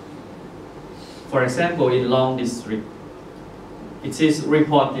 For example, in Long district, it is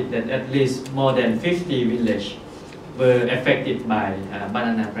reported that at least more than 50 villages were affected by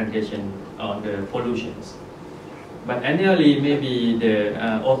banana plantation or the pollutions. But annually, maybe the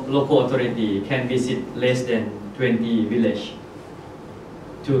local authority can visit less than 20 villages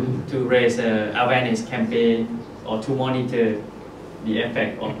to raise an awareness campaign or to monitor the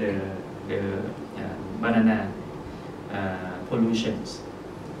effect of the banana pollutions.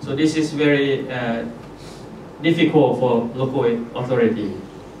 So this is very difficult for local authority.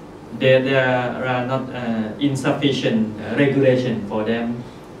 There are not insufficient regulation for them,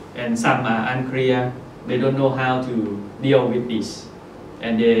 and some are unclear. They don't know how to deal with this,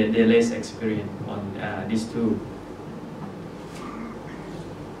 and they're less experienced on these two.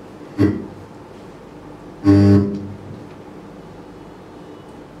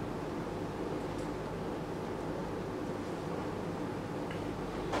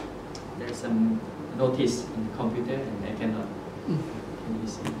 There's some notice in the computer, and I cannot really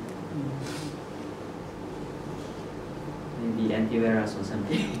see. Maybe antivirus or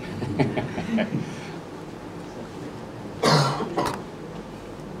something.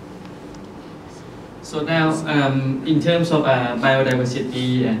 So now, in terms of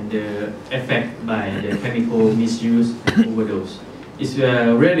biodiversity and the effect by the chemical misuse and overdose, it's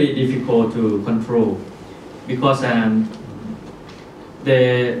really difficult to control because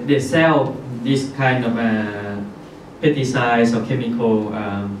they sell this kind of pesticides or chemical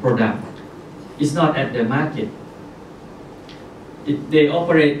product. It's not at the market. They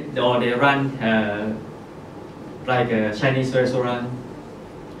operate or they run like a Chinese restaurant,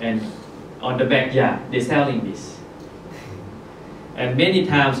 and on the backyard they're selling this. And many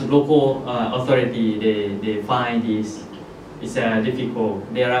times local authority they find this it's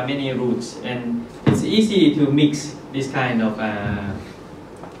difficult. There are many routes, and it's easy to mix this kind of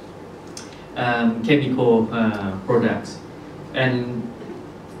chemical products. And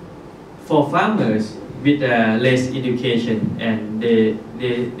for farmers with less education, and they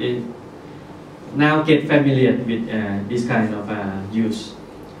now get familiar with this kind of use.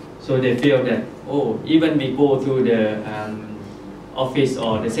 So they feel that, oh, even we go to the office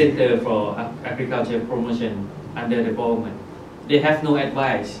or the Center for Agriculture Promotion under the government, they have no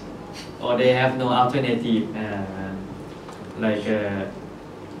advice or they have no alternative like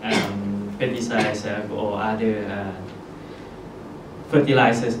pesticides or other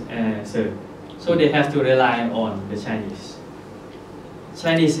fertilizers. So they have to rely on the Chinese.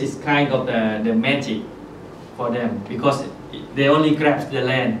 Chinese is kind of the magic for them, because they only grab the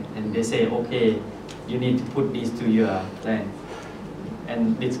land and they say, okay, you need to put this to your land.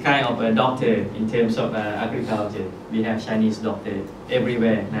 And it's kind of a doctor in terms of agriculture. We have Chinese doctor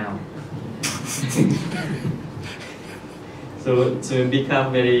everywhere now. So it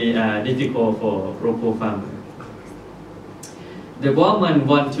become very difficult for local farmers. The government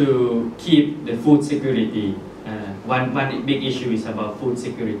want to keep the food security. One big issue is about food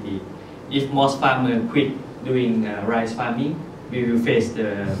security. If most farmers quit doing rice farming, we will face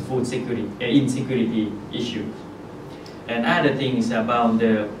the food security insecurity issues. And other thing is about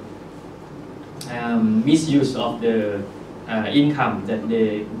the misuse of the income that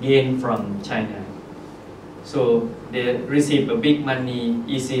they gain from China. So they receive a big money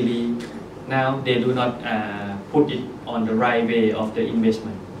easily. Now they do not put it on the right way of the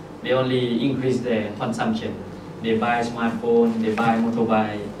investment. They only increase their consumption. They buy smartphone, they buy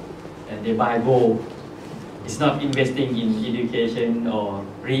motorbike, and they buy gold. It's not investing in education or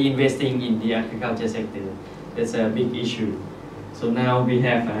reinvesting in the agriculture sector. That's a big issue. So now we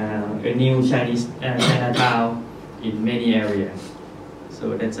have a new Chinese Chinatown in many areas.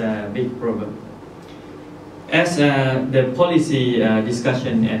 So that's a big problem. As the policy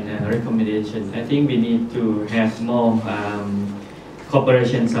discussion and recommendation, I think we need to have more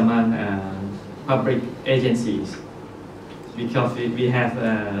cooperations among public agencies, because we have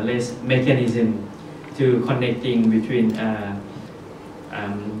less mechanism to connecting between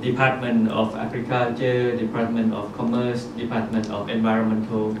Department of Agriculture, Department of Commerce, Department of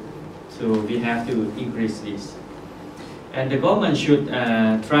Environmental. So we have to increase this. And the government should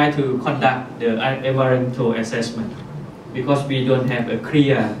try to conduct the environmental assessment, because we don't have a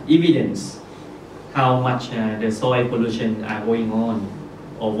clear evidence how much the soil pollution are going on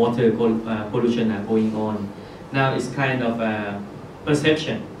or water pollution are going on. Now it's kind of a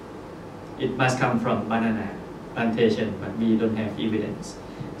perception. It must come from banana plantation, but we don't have evidence.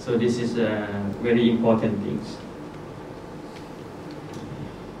 So this is very important things.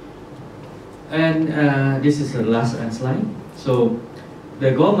 And this is the last slide. So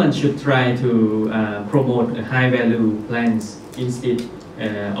the government should try to promote high-value plants instead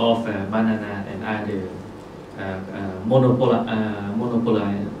of banana and other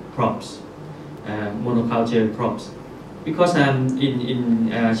monoculture crops. Because in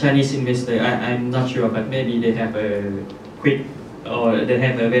Chinese investor, I'm not sure, but maybe they have a quick or they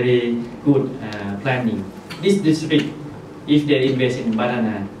have a very good planning. This district, if they invest in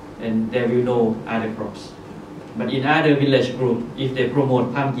banana, then they will know other crops. But in other village group, if they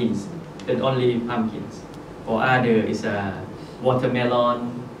promote pumpkins, then only pumpkins. For other is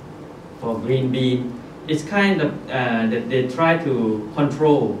watermelon, for green bean. It's kind of that they try to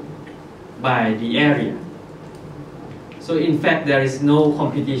control by the area. So in fact, there is no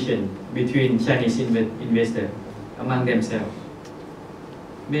competition between Chinese investors among themselves.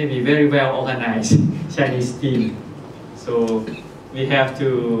 Maybe very well organized Chinese team. So we have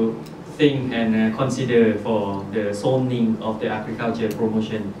to think and consider for the zoning of the agriculture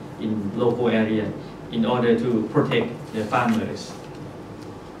promotion in local area in order to protect the farmers.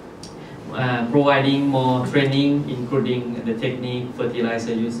 Providing more training, including the technique,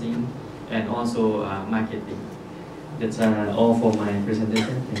 fertilizer using, and also marketing. That's all for my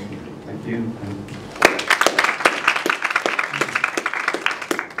presentation. Thank you. Thank you.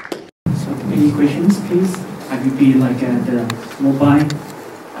 So, any questions, please? I will be like the mobile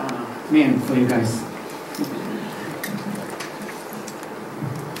man for you guys.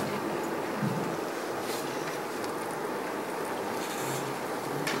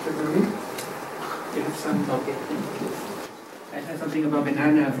 You have some topic. I had something about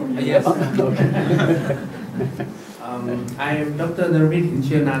banana from you. Yes. Okay. I am Dr. Narmit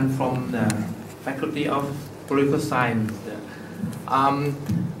Inchenan from the Faculty of Political Science.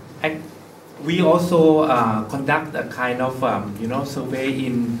 We also conduct a kind of survey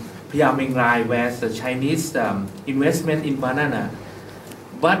in Phayaming Rai, where the Chinese investment in banana.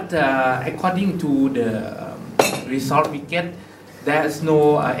 But according to the result we get, there's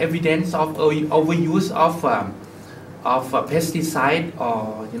no evidence of overuse of pesticide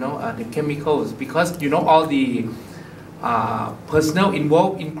or the chemicals, because all the personnel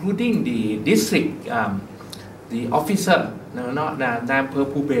involved, including the district, the officer, not per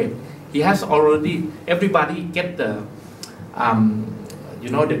Phucome, he has already, everybody get the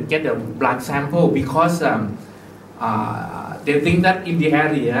get the blood sample, because they think that in the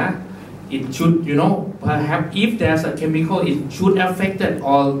area it should, perhaps if there's a chemical, it should affect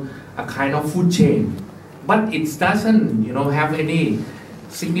all a kind of food chain, but it doesn't, have any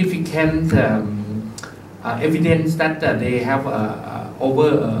significant evidence that they have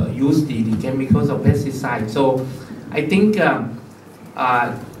overused the chemicals or pesticides. So I think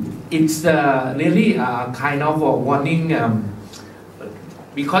it's really kind of a warning,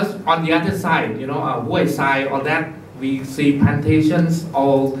 because on the other side, Hue side, all that, we see plantations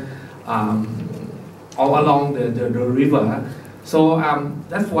all along the river. So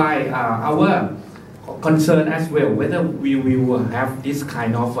that's why our concern as well, whether we will have this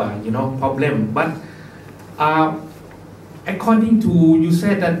kind of problem. But according to, you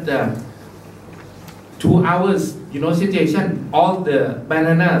said that 2 hours situation, all the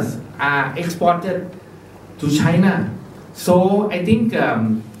bananas are exported to China. So I think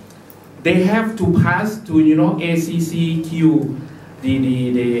they have to pass to ACCQ,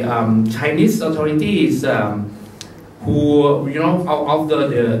 the Chinese authorities who of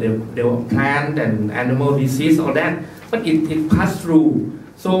the plant and animal disease, all that, but it passed through.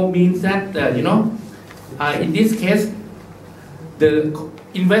 So means that in this case the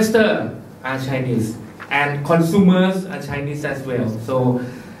investor are Chinese and consumers are Chinese as well. So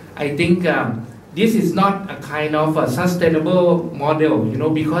I think this is not a kind of a sustainable model,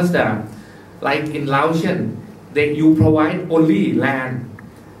 because like in Laotian, you provide only land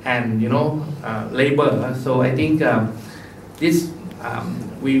and labor. So I think this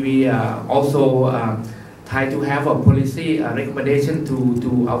we also try to have a policy recommendation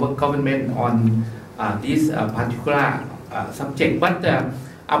to our government on this particular subject. But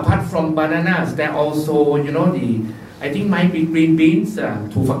apart from bananas, there also I think might be green beans,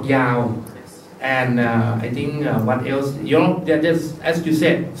 thu phak yao, and I think what else? There's, as you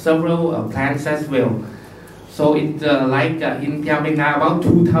said, several plants as well. So it's like in Chiang about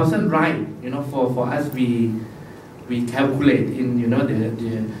 2,000 right. For us we calculate in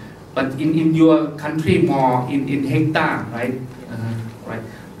but in your country more in hectare, right? Right.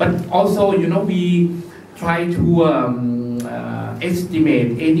 But also we try to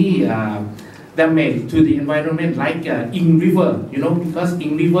estimate any damage to the environment, like Ing River, because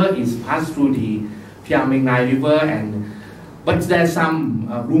Ing River is passed through the Chiang River, but there's some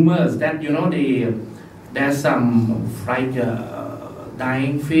rumors that there's some like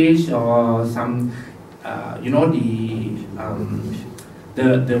dying fish or some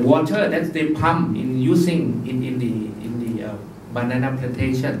the water that they pump in using in the banana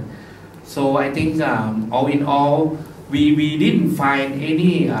plantation. So I think all in all, we didn't find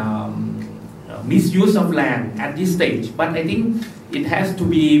any misuse of land at this stage, but I think it has to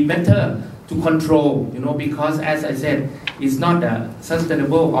be better to control, because as I said, it's not a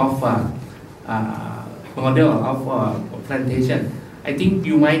sustainable of model of plantation. I think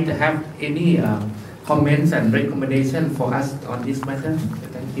you might have any comments and recommendations for us on this matter.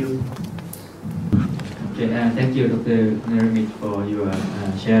 Thank you. Okay, thank you, Dr. Nermit, for your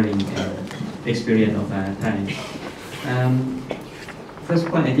sharing experience of Thai. First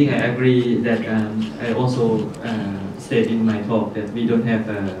point, I think I agree that I also said in my talk that we don't have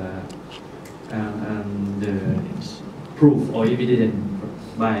the proof or evidence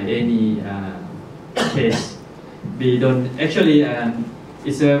by any case. We don't actually.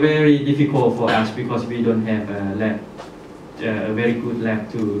 It's very difficult for us because we don't have a lab, a very good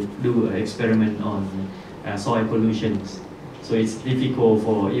lab to do an experiment on soil pollution. So it's difficult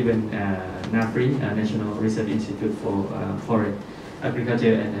for even NAFRI, National Research Institute for Forest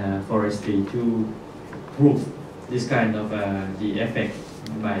Agriculture and Forestry, to prove this kind of the effect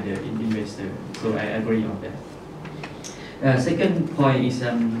by the investor. So I agree on that. Second point is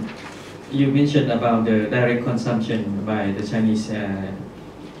you mentioned about the direct consumption by the Chinese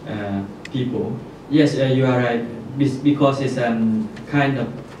people. Yes, you are right, because it's kind of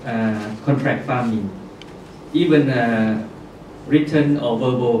contract farming, even written or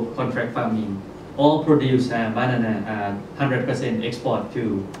verbal contract farming. All produce banana 100% export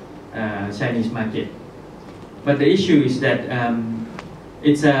to Chinese market. But the issue is that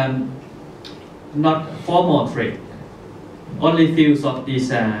it's not formal trade. Only few of these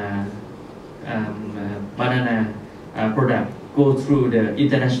banana product go through the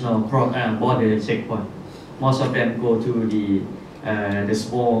international border checkpoint. Most of them go to the the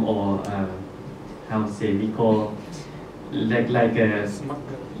small or how to say, we call like a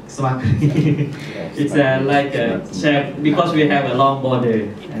smuggling. It's like a share, because we have a long border,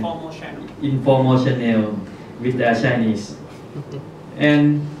 informal channel with the Chinese.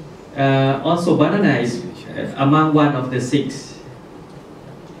 And also banana is among one of the 6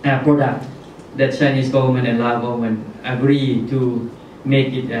 products that Chinese government and Lao government agree to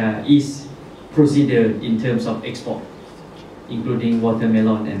make it ease procedure in terms of export, including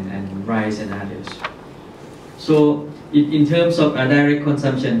watermelon and rice and others. So in terms of direct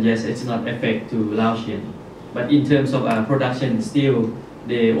consumption, yes, it's not effect to Laotian, but in terms of production, still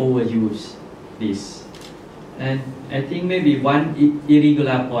they overuse this. And I think maybe one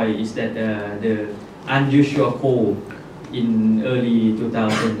irregular point is that the unusual cold in early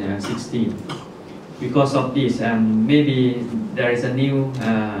 2016. Because of this, maybe there is a new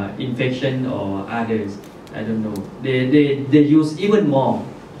infection or others, I don't know. They use even more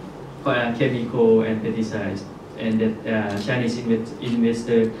chemical and pesticides, and that Chinese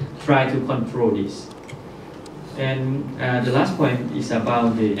investor try to control this. And the last point is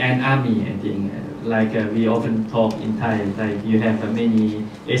about the ant army, I think. Like we often talk in Thai, like you have many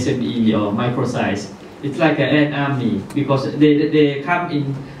SME or micro size. It's like an ant army because they come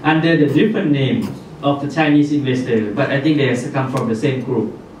in under the different name of the Chinese investor, but I think they come from the same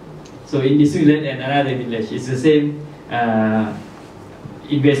group. So in this village and another village, it's the same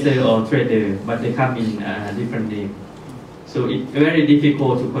investor or trader, but they come in a different name. So it's very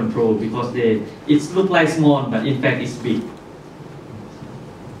difficult to control because it looks like small, but in fact it's big.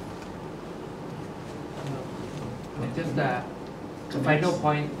 Just the final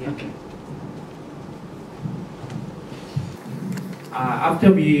point. Okay.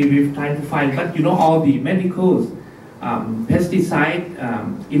 After we've tried to find, but you know, all the medicals, pesticide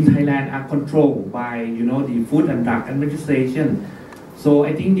in Thailand are controlled by, you know, the Food and Drug Administration. So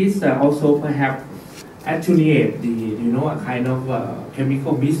I think this also perhaps attenuate the, you know, a kind of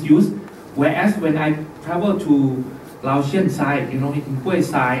chemical misuse. Whereas when I travel to Laotian side, you know, in Khum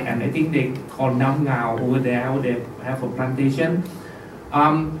side, and I think they call Nam Ngao over there, they have a plantation.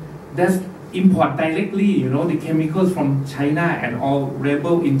 That's import directly, you know, the chemicals from China and all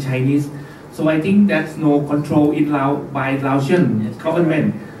labeled in Chinese. So I think that's no control in by Laotian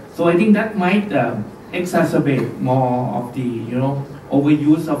government. So I think that might exacerbate more of the, you know,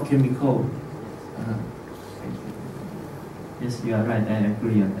 overuse of chemical. Yes, you are right. I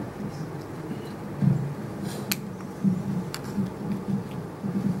agree on that.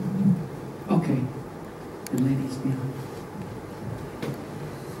 Okay, the ladies behind.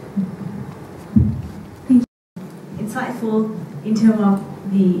 Insightful in terms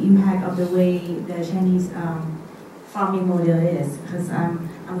of the impact of the way the Chinese farming model is, because I'm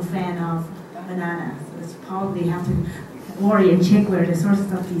a fan of banana, so it's probably have to worry and check where the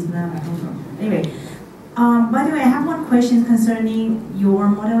sources of these bananas come from. Anyway, by the way, I have one question concerning your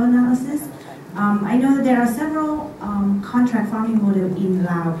model analysis. I know that there are several contract farming models in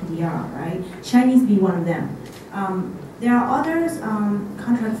Lao PDR, right? Chinese being one of them. There are others,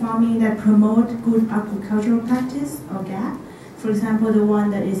 contract farming that promote good agricultural practice or GAP. For example, the one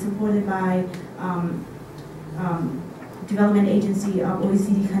that is supported by development agency of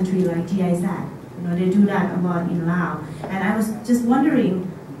OECD country like GIZ. You know, they do that a lot in Lao. And I was just wondering,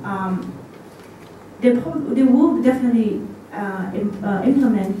 they will definitely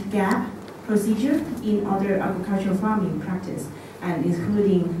implement GAP procedure in other agricultural farming practice, and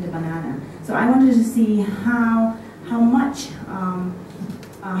including the banana. So I wanted to see how much,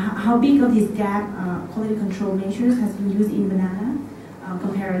 how big of this GAP quality control measures has been used in banana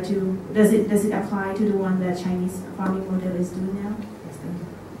compared to, does it apply to the one that Chinese farming model is doing now? Yes, thank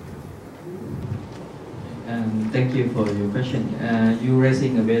you. Thank you for your question. You're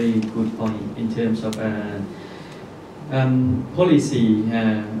raising a very good point in terms of policy.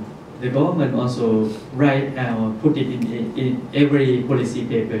 The government also put it in every policy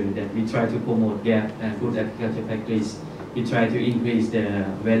paper that we try to promote GAP and good agriculture practice. We try to increase the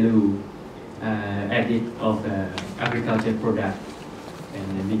value added of agriculture product,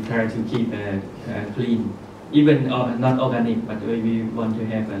 and we try to keep clean, even not organic, but we want to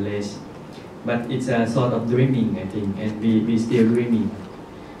have less. But it's a sort of dreaming, I think, and we still dreaming.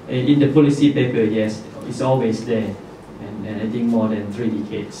 In the policy paper, yes, it's always there. And I think more than 3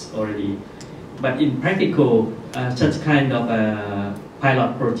 decades already. But in practical, such kind of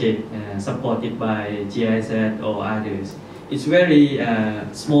pilot project supported by GIZ or others, it's very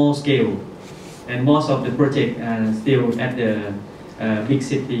small scale, and most of the project are still at the big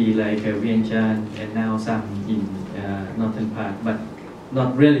city like Vientiane and now some in northern part, but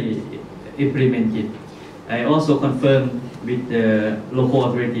not really implemented. I also confirm with the local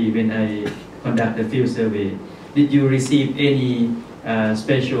authority when I conduct the field survey. Did you receive any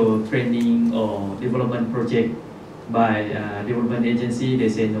special training or development project by development agency? They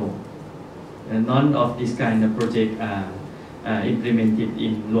say no. None of this kind of project are implemented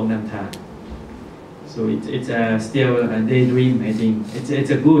in Luang Nam Tha. So it's still a daydream. I think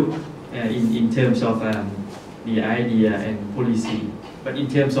it's a good in terms of the idea and policy, but in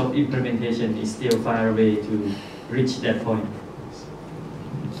terms of implementation, it's still far away to reach that point.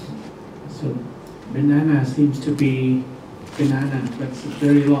 So banana seems to be banana. That's a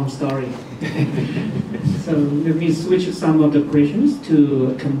very long story. So let me switch some of the questions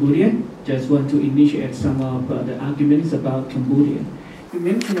to Cambodia. Just want to initiate some of the arguments about Cambodia. You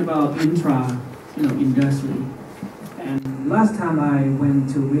mentioned about industry. And last time I went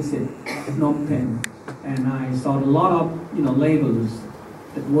to visit Phnom Penh, and I saw a lot of labels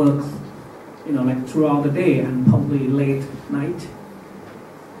that works like throughout the day and probably late night.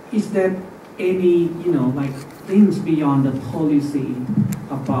 Is there any like things beyond the policy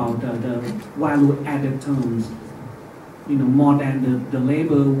about the value-added terms, more than the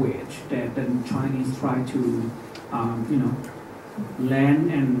labor wage that the Chinese try to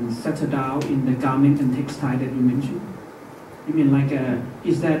land and settle down in the garment and textile that you mentioned? You mean like,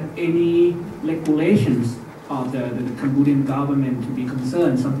 is there any regulations of the Cambodian government to be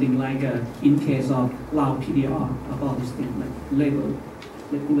concerned, something like in case of Lao PDR about this thing, like labor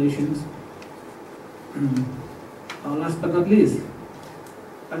regulations? Last but not least,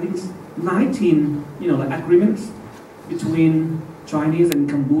 I think 19 like agreements between Chinese and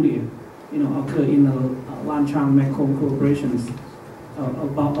Cambodia occur in the Lan Chang Mekong corporations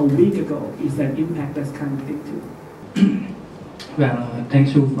about a week ago. Is that impact that kind of thing too? Well,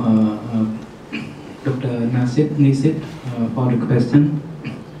 thank you, Dr. Nisit, for the question.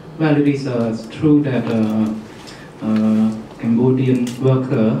 Well, it is true that Cambodian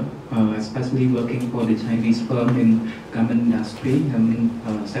worker, especially working for the Chinese firm in garment industry and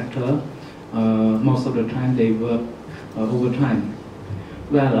sector, most of the time they work overtime.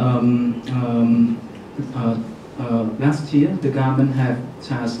 Well, last year the government have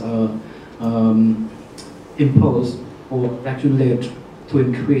just imposed or regulate to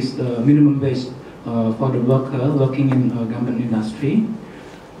increase the minimum wage for the worker working in garment industry.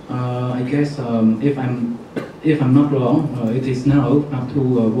 I guess if I'm not wrong, it is now up to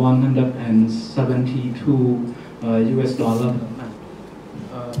 172 US dollar per month.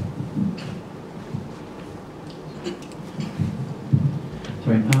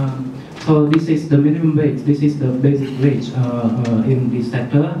 Sorry. So this is the minimum wage. This is the basic wage in this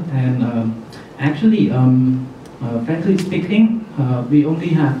sector, and actually, frankly speaking, we only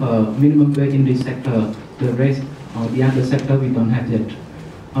have a minimum wage in this sector. The rest, or the other sector, we don't have yet.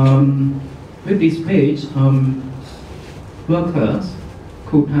 With this wage, workers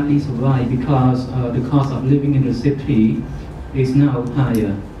could hardly survive because the cost of living in the city is now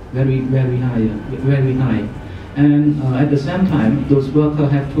higher, very high. And at the same time, those workers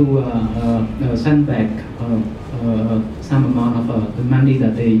have to send back some amount of the money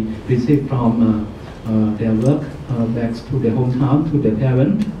that they receive from their work back to their hometown, to their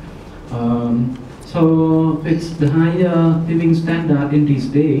parent. So it's the higher living standard in these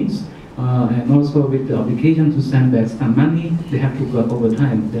days, and also with the obligation to send back some money, they have to work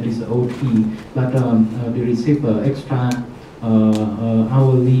overtime. That is OT, but they receive extra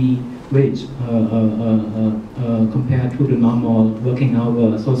hourly wage compared to the normal working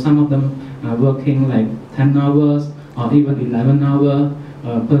hours. So some of them are working like 10 hours or even 11 hours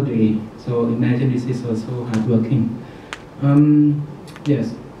per day. So imagine this is also hard working.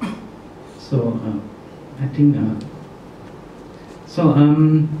 Yes. So I think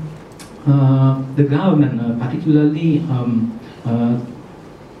the government particularly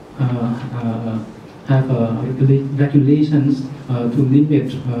have regulations to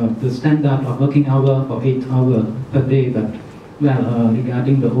limit the standard of working hour for 8 hours per day. But well,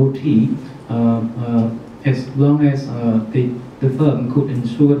 regarding the OT, as long as the firm could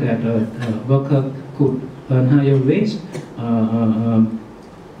ensure that worker could earn higher wage,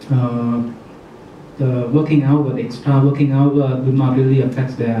 the working hour, the extra working hour, will not really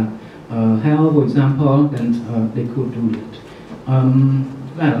affect their health, for example, then they could do it.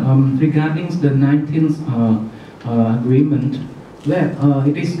 Regarding the 19th agreement, well,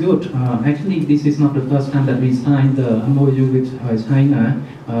 it is good. Actually, this is not the first time that we signed the MOU with China.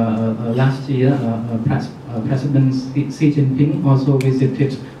 Last year, President Xi Jinping also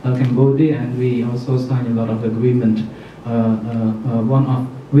visited Cambodia, and we also signed a lot of agreement. One of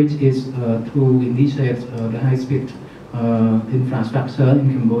which is to initiate the high-speed infrastructure in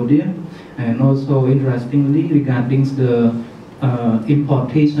Cambodia, and also interestingly regarding the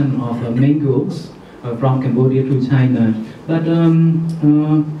importation of mangoes from Cambodia to China. But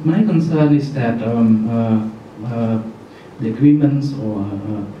my concern is that the agreements or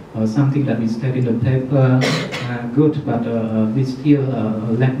something that we state in the paper are good, but we still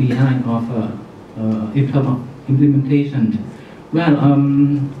lag behind of in terms of implementation. Well,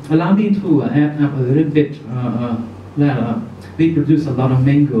 allow me to add up a little bit. We produce a lot of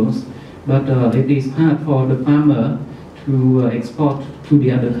mangoes, but it is hard for the farmer to export to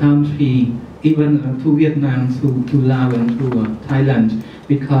the other country, even to Vietnam, to Laos, and to Thailand,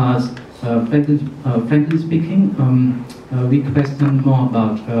 because frankly speaking, we question more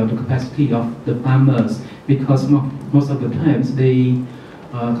about the capacity of the farmers, because most of the times they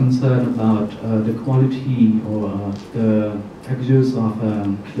are concerned about the quality or the abuse of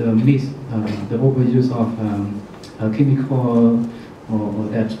the overuse of chemical or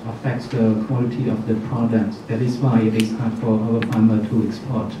that affects the quality of the products. That is why it is hard for our farmer to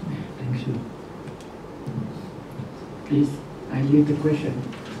export. Thank you. Please, I leave the question.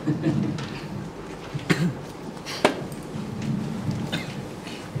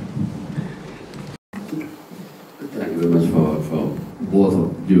 Thank you very much for both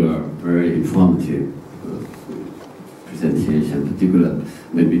of your very informative presentation. Particularly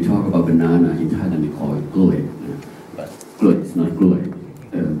when we talk about banana in Thailand, we call it glue, but glue is not glue.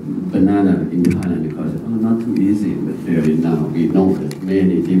 Banana in Thailand, because not too easy. But really now we know that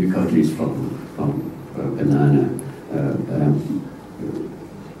many difficulties from banana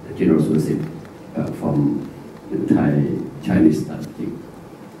general sourcing from the Chinese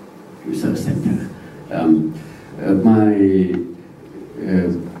Research Center. My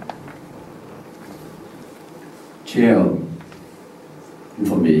share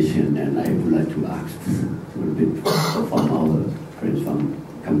information, and I would like to ask a little bit from our friends from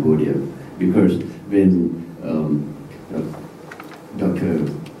Cambodia, because when Dr.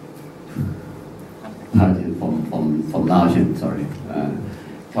 Partin from Laos, sorry,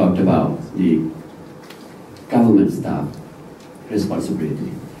 talked about the government staff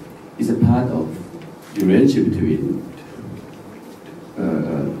responsibility, is a part of the relationship between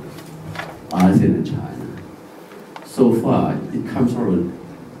ASEAN and China. So far, it comes around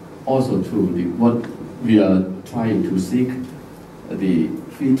also to what we are trying to seek, the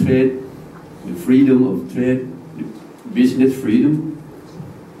free trade, the freedom of trade, the business freedom.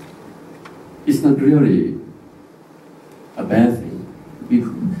 It's not really a bad thing.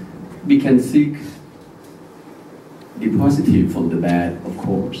 We can seek the positive from the bad, of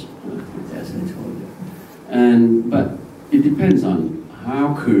course, as I told you. But it depends on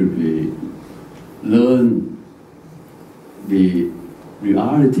how could we learn the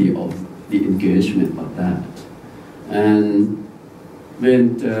reality of the engagement of that. And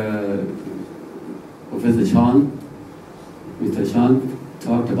when Professor Chan, Mr. Chan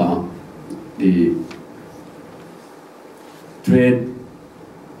talked about the trade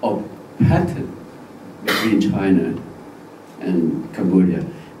of pattern between China and Cambodia,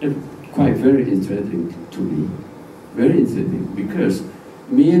 it's quite very interesting to me. Very interesting, because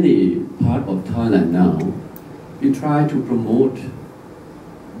many part of Thailand now, we try to promote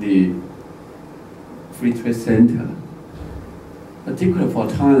the free trade center, particularly for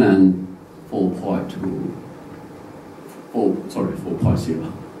Thailand 4.2,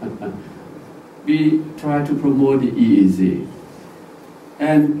 4.0. We try to promote the EEZ,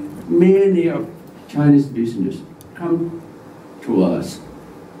 and many of Chinese business come to us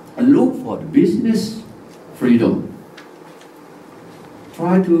and look for the business freedom.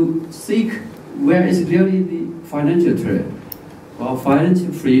 Try to seek where is really the financial trade or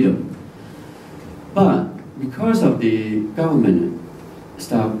financial freedom. But because of the government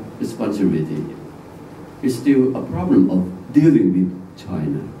staff responsibility, it's still a problem of dealing with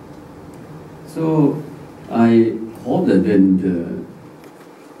China. So I hope that when the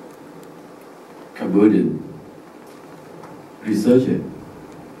Cambodian researcher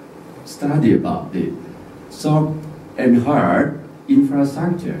study about the soft and hard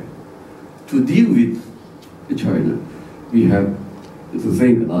infrastructure to deal with China, we have to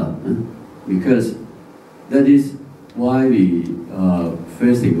think a lot, because that is why we are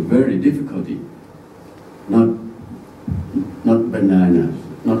facing a very difficulty. Not banana,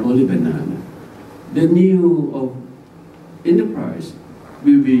 not only banana. The new enterprise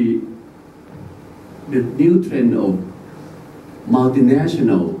will be the new trend of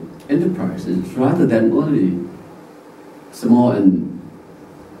multinational enterprises rather than only small and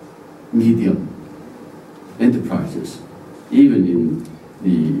medium enterprises. Even in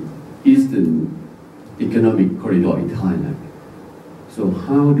the Eastern economic corridor in Thailand. So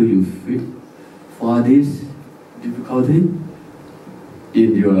how do you find this difficulty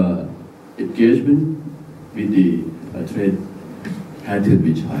in your engagement with the trade pattern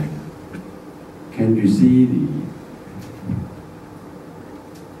with China? Can you see the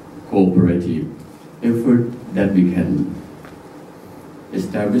cooperative effort that we can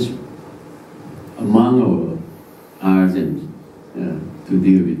establish among our ASEAN to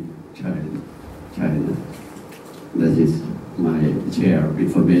deal with China? That is my share of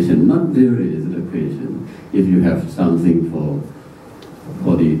information. Not really is the question. If you have something for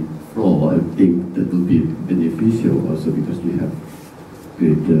the floor, I think that will be beneficial also because we have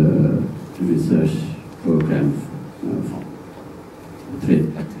good research program for trade.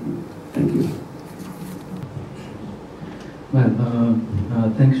 Thank you. Well,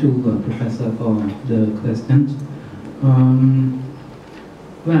 thank you, Professor, for the questions.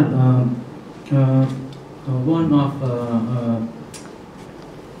 One of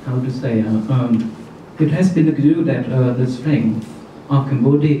how to say, it has been the view that the strength of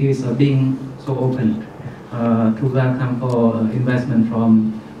Cambodia is being so open to welcome for investment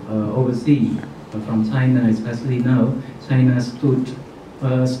from overseas, from China, especially now. China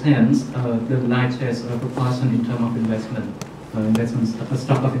stands the largest proportion in terms of investment,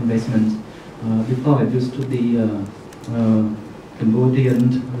 stock of investment. Before it used to be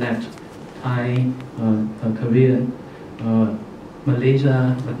Cambodian-led, Thai, Korean,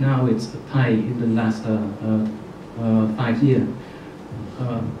 Malaysia, but now it's Thai in the last 5 years.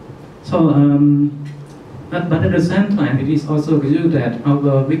 But at the same time, it is also true that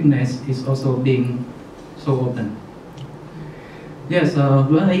our weakness is also being so open. Yes,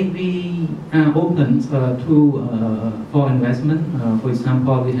 why we are open for investment. For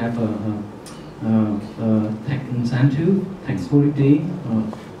example, we have tax incentive, tax holiday.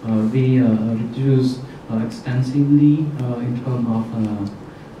 We reduce extensively in terms of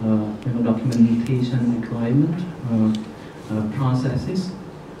documentation requirement, processes.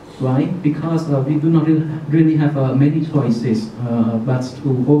 Why? Because we do not really have many choices, but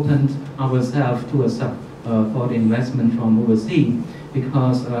to open ourselves to accept for the investment from overseas,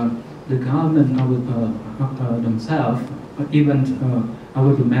 because the government themselves, even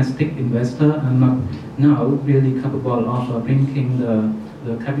our domestic investors, are not now really capable of bringing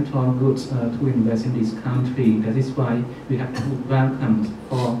the capital goods to invest in this country. That is why we have to welcome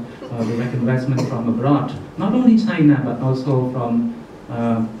for direct investment from abroad, not only China but also from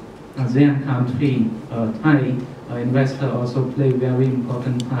ASEAN country. Thai investors also play very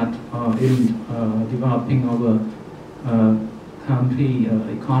important part in developing our country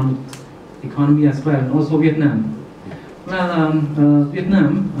economy as well, and also Vietnam. Well,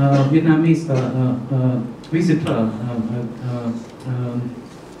 Vietnamese visitor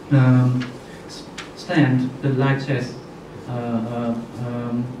stand the largest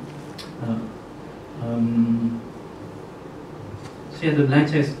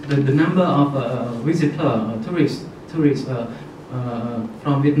the number of visitor tourists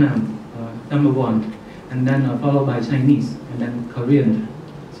from Vietnam, number one, and then followed by Chinese and then Korean.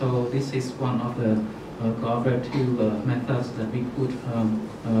 So this is one of the cooperative methods that we could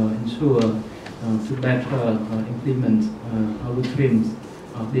ensure to better implement our dreams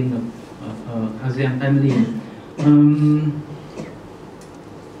of being an ASEAN family.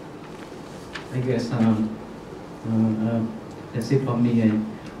 I guess that's it for me.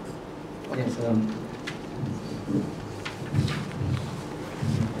 Yes.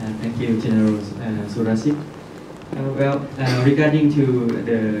 Thank you, General Surasik. Regarding to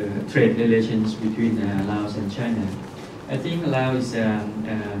the trade relations between Laos and China, I think Laos is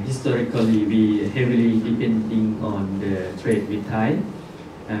historically we heavily depending on the trade with Thai.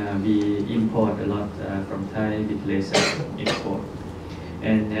 We import a lot from Thai with less export,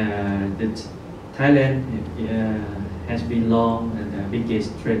 and Thailand has been long and the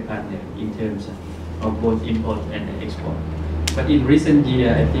biggest trade partner in terms of both import and export. But in recent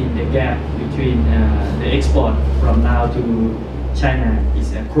years, I think the gap between the export from Laos to China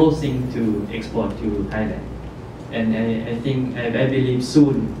is closing to export to Thailand. And I believe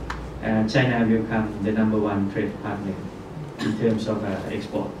soon China will become the #1 trade partner in terms of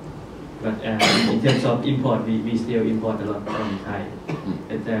export. But in terms of import, we still import a lot from Thai.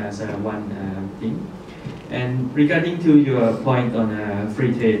 That's one thing. And regarding to your point on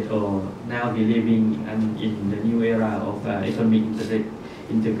free trade, or now we living in the new era of economic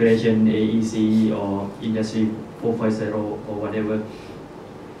integration, AEC or Industry 4.0 or whatever,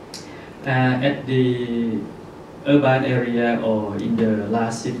 at the urban area or in the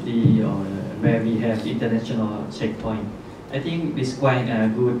large city or where we have international checkpoint, I think it's quite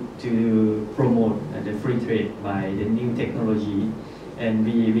good to promote the free trade by the new technology, and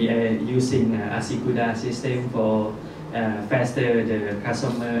we are using Asikuda system for faster the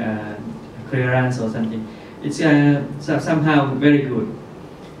customer clearance or something. It's somehow very good.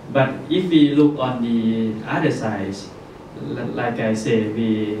 But if we look on the other side, like I said,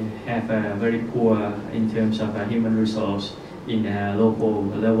 we have a very poor in terms of human resource in a local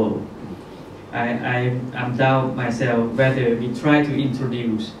level. I'm doubt myself whether we try to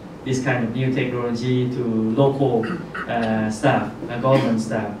introduce this kind of new technology to local staff, government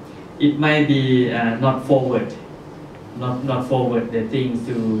staff. It might be not forward the things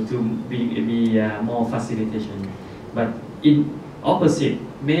to be more facilitation, but in opposite,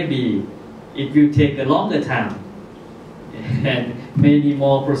 maybe it will take a longer time and maybe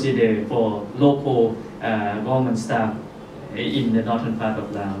more procedure for local government staff in the northern part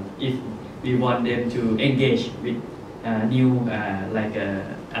of Laos if we want them to engage with new like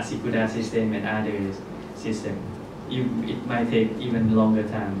Asikuda system and other system. It might take even longer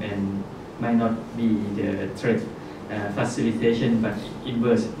time and might not be the threat facilitation, but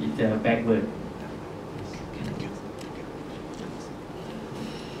inverse, it's backward.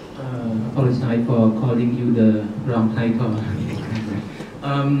 Apologize for calling you the wrong title.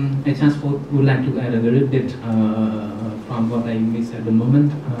 I just would like to add a little bit from what I missed at the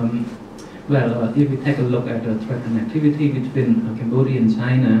moment. Well, if we take a look at the trade connectivity between Cambodia and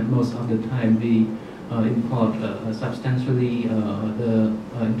China, most of the time we import substantially the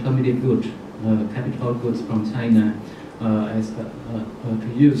intermediate goods, capital goods from China as to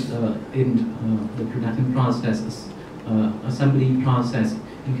use in the production processes, assembly process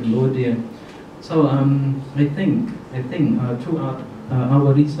in Cambodia. So I think throughout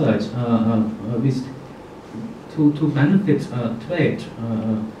our research, to benefit trade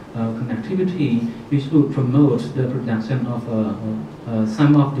connectivity, we should promote the production of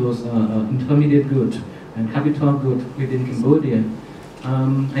some of those intermediate goods and capital goods within Cambodia.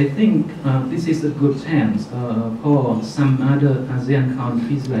 I think this is a good chance for some other ASEAN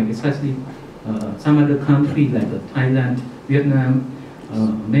countries, like especially some other countries like Thailand, Vietnam,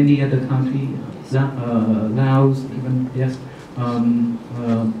 many other countries, Laos, even, yes,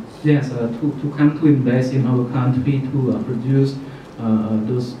 to come to invest in our country to produce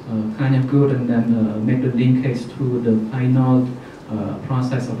those kind of goods and then make the linkage to the final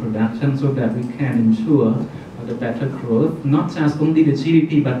process of production so that we can ensure the better growth, not just only the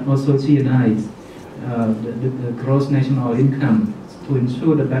GDP but also GNI, the gross national income, to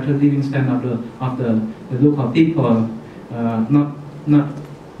ensure the better living standard of the local people,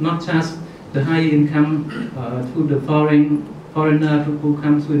 not just the high income to the foreigner who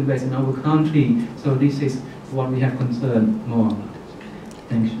comes to invest in our country. So this is what we have concern more about.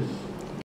 Thank you.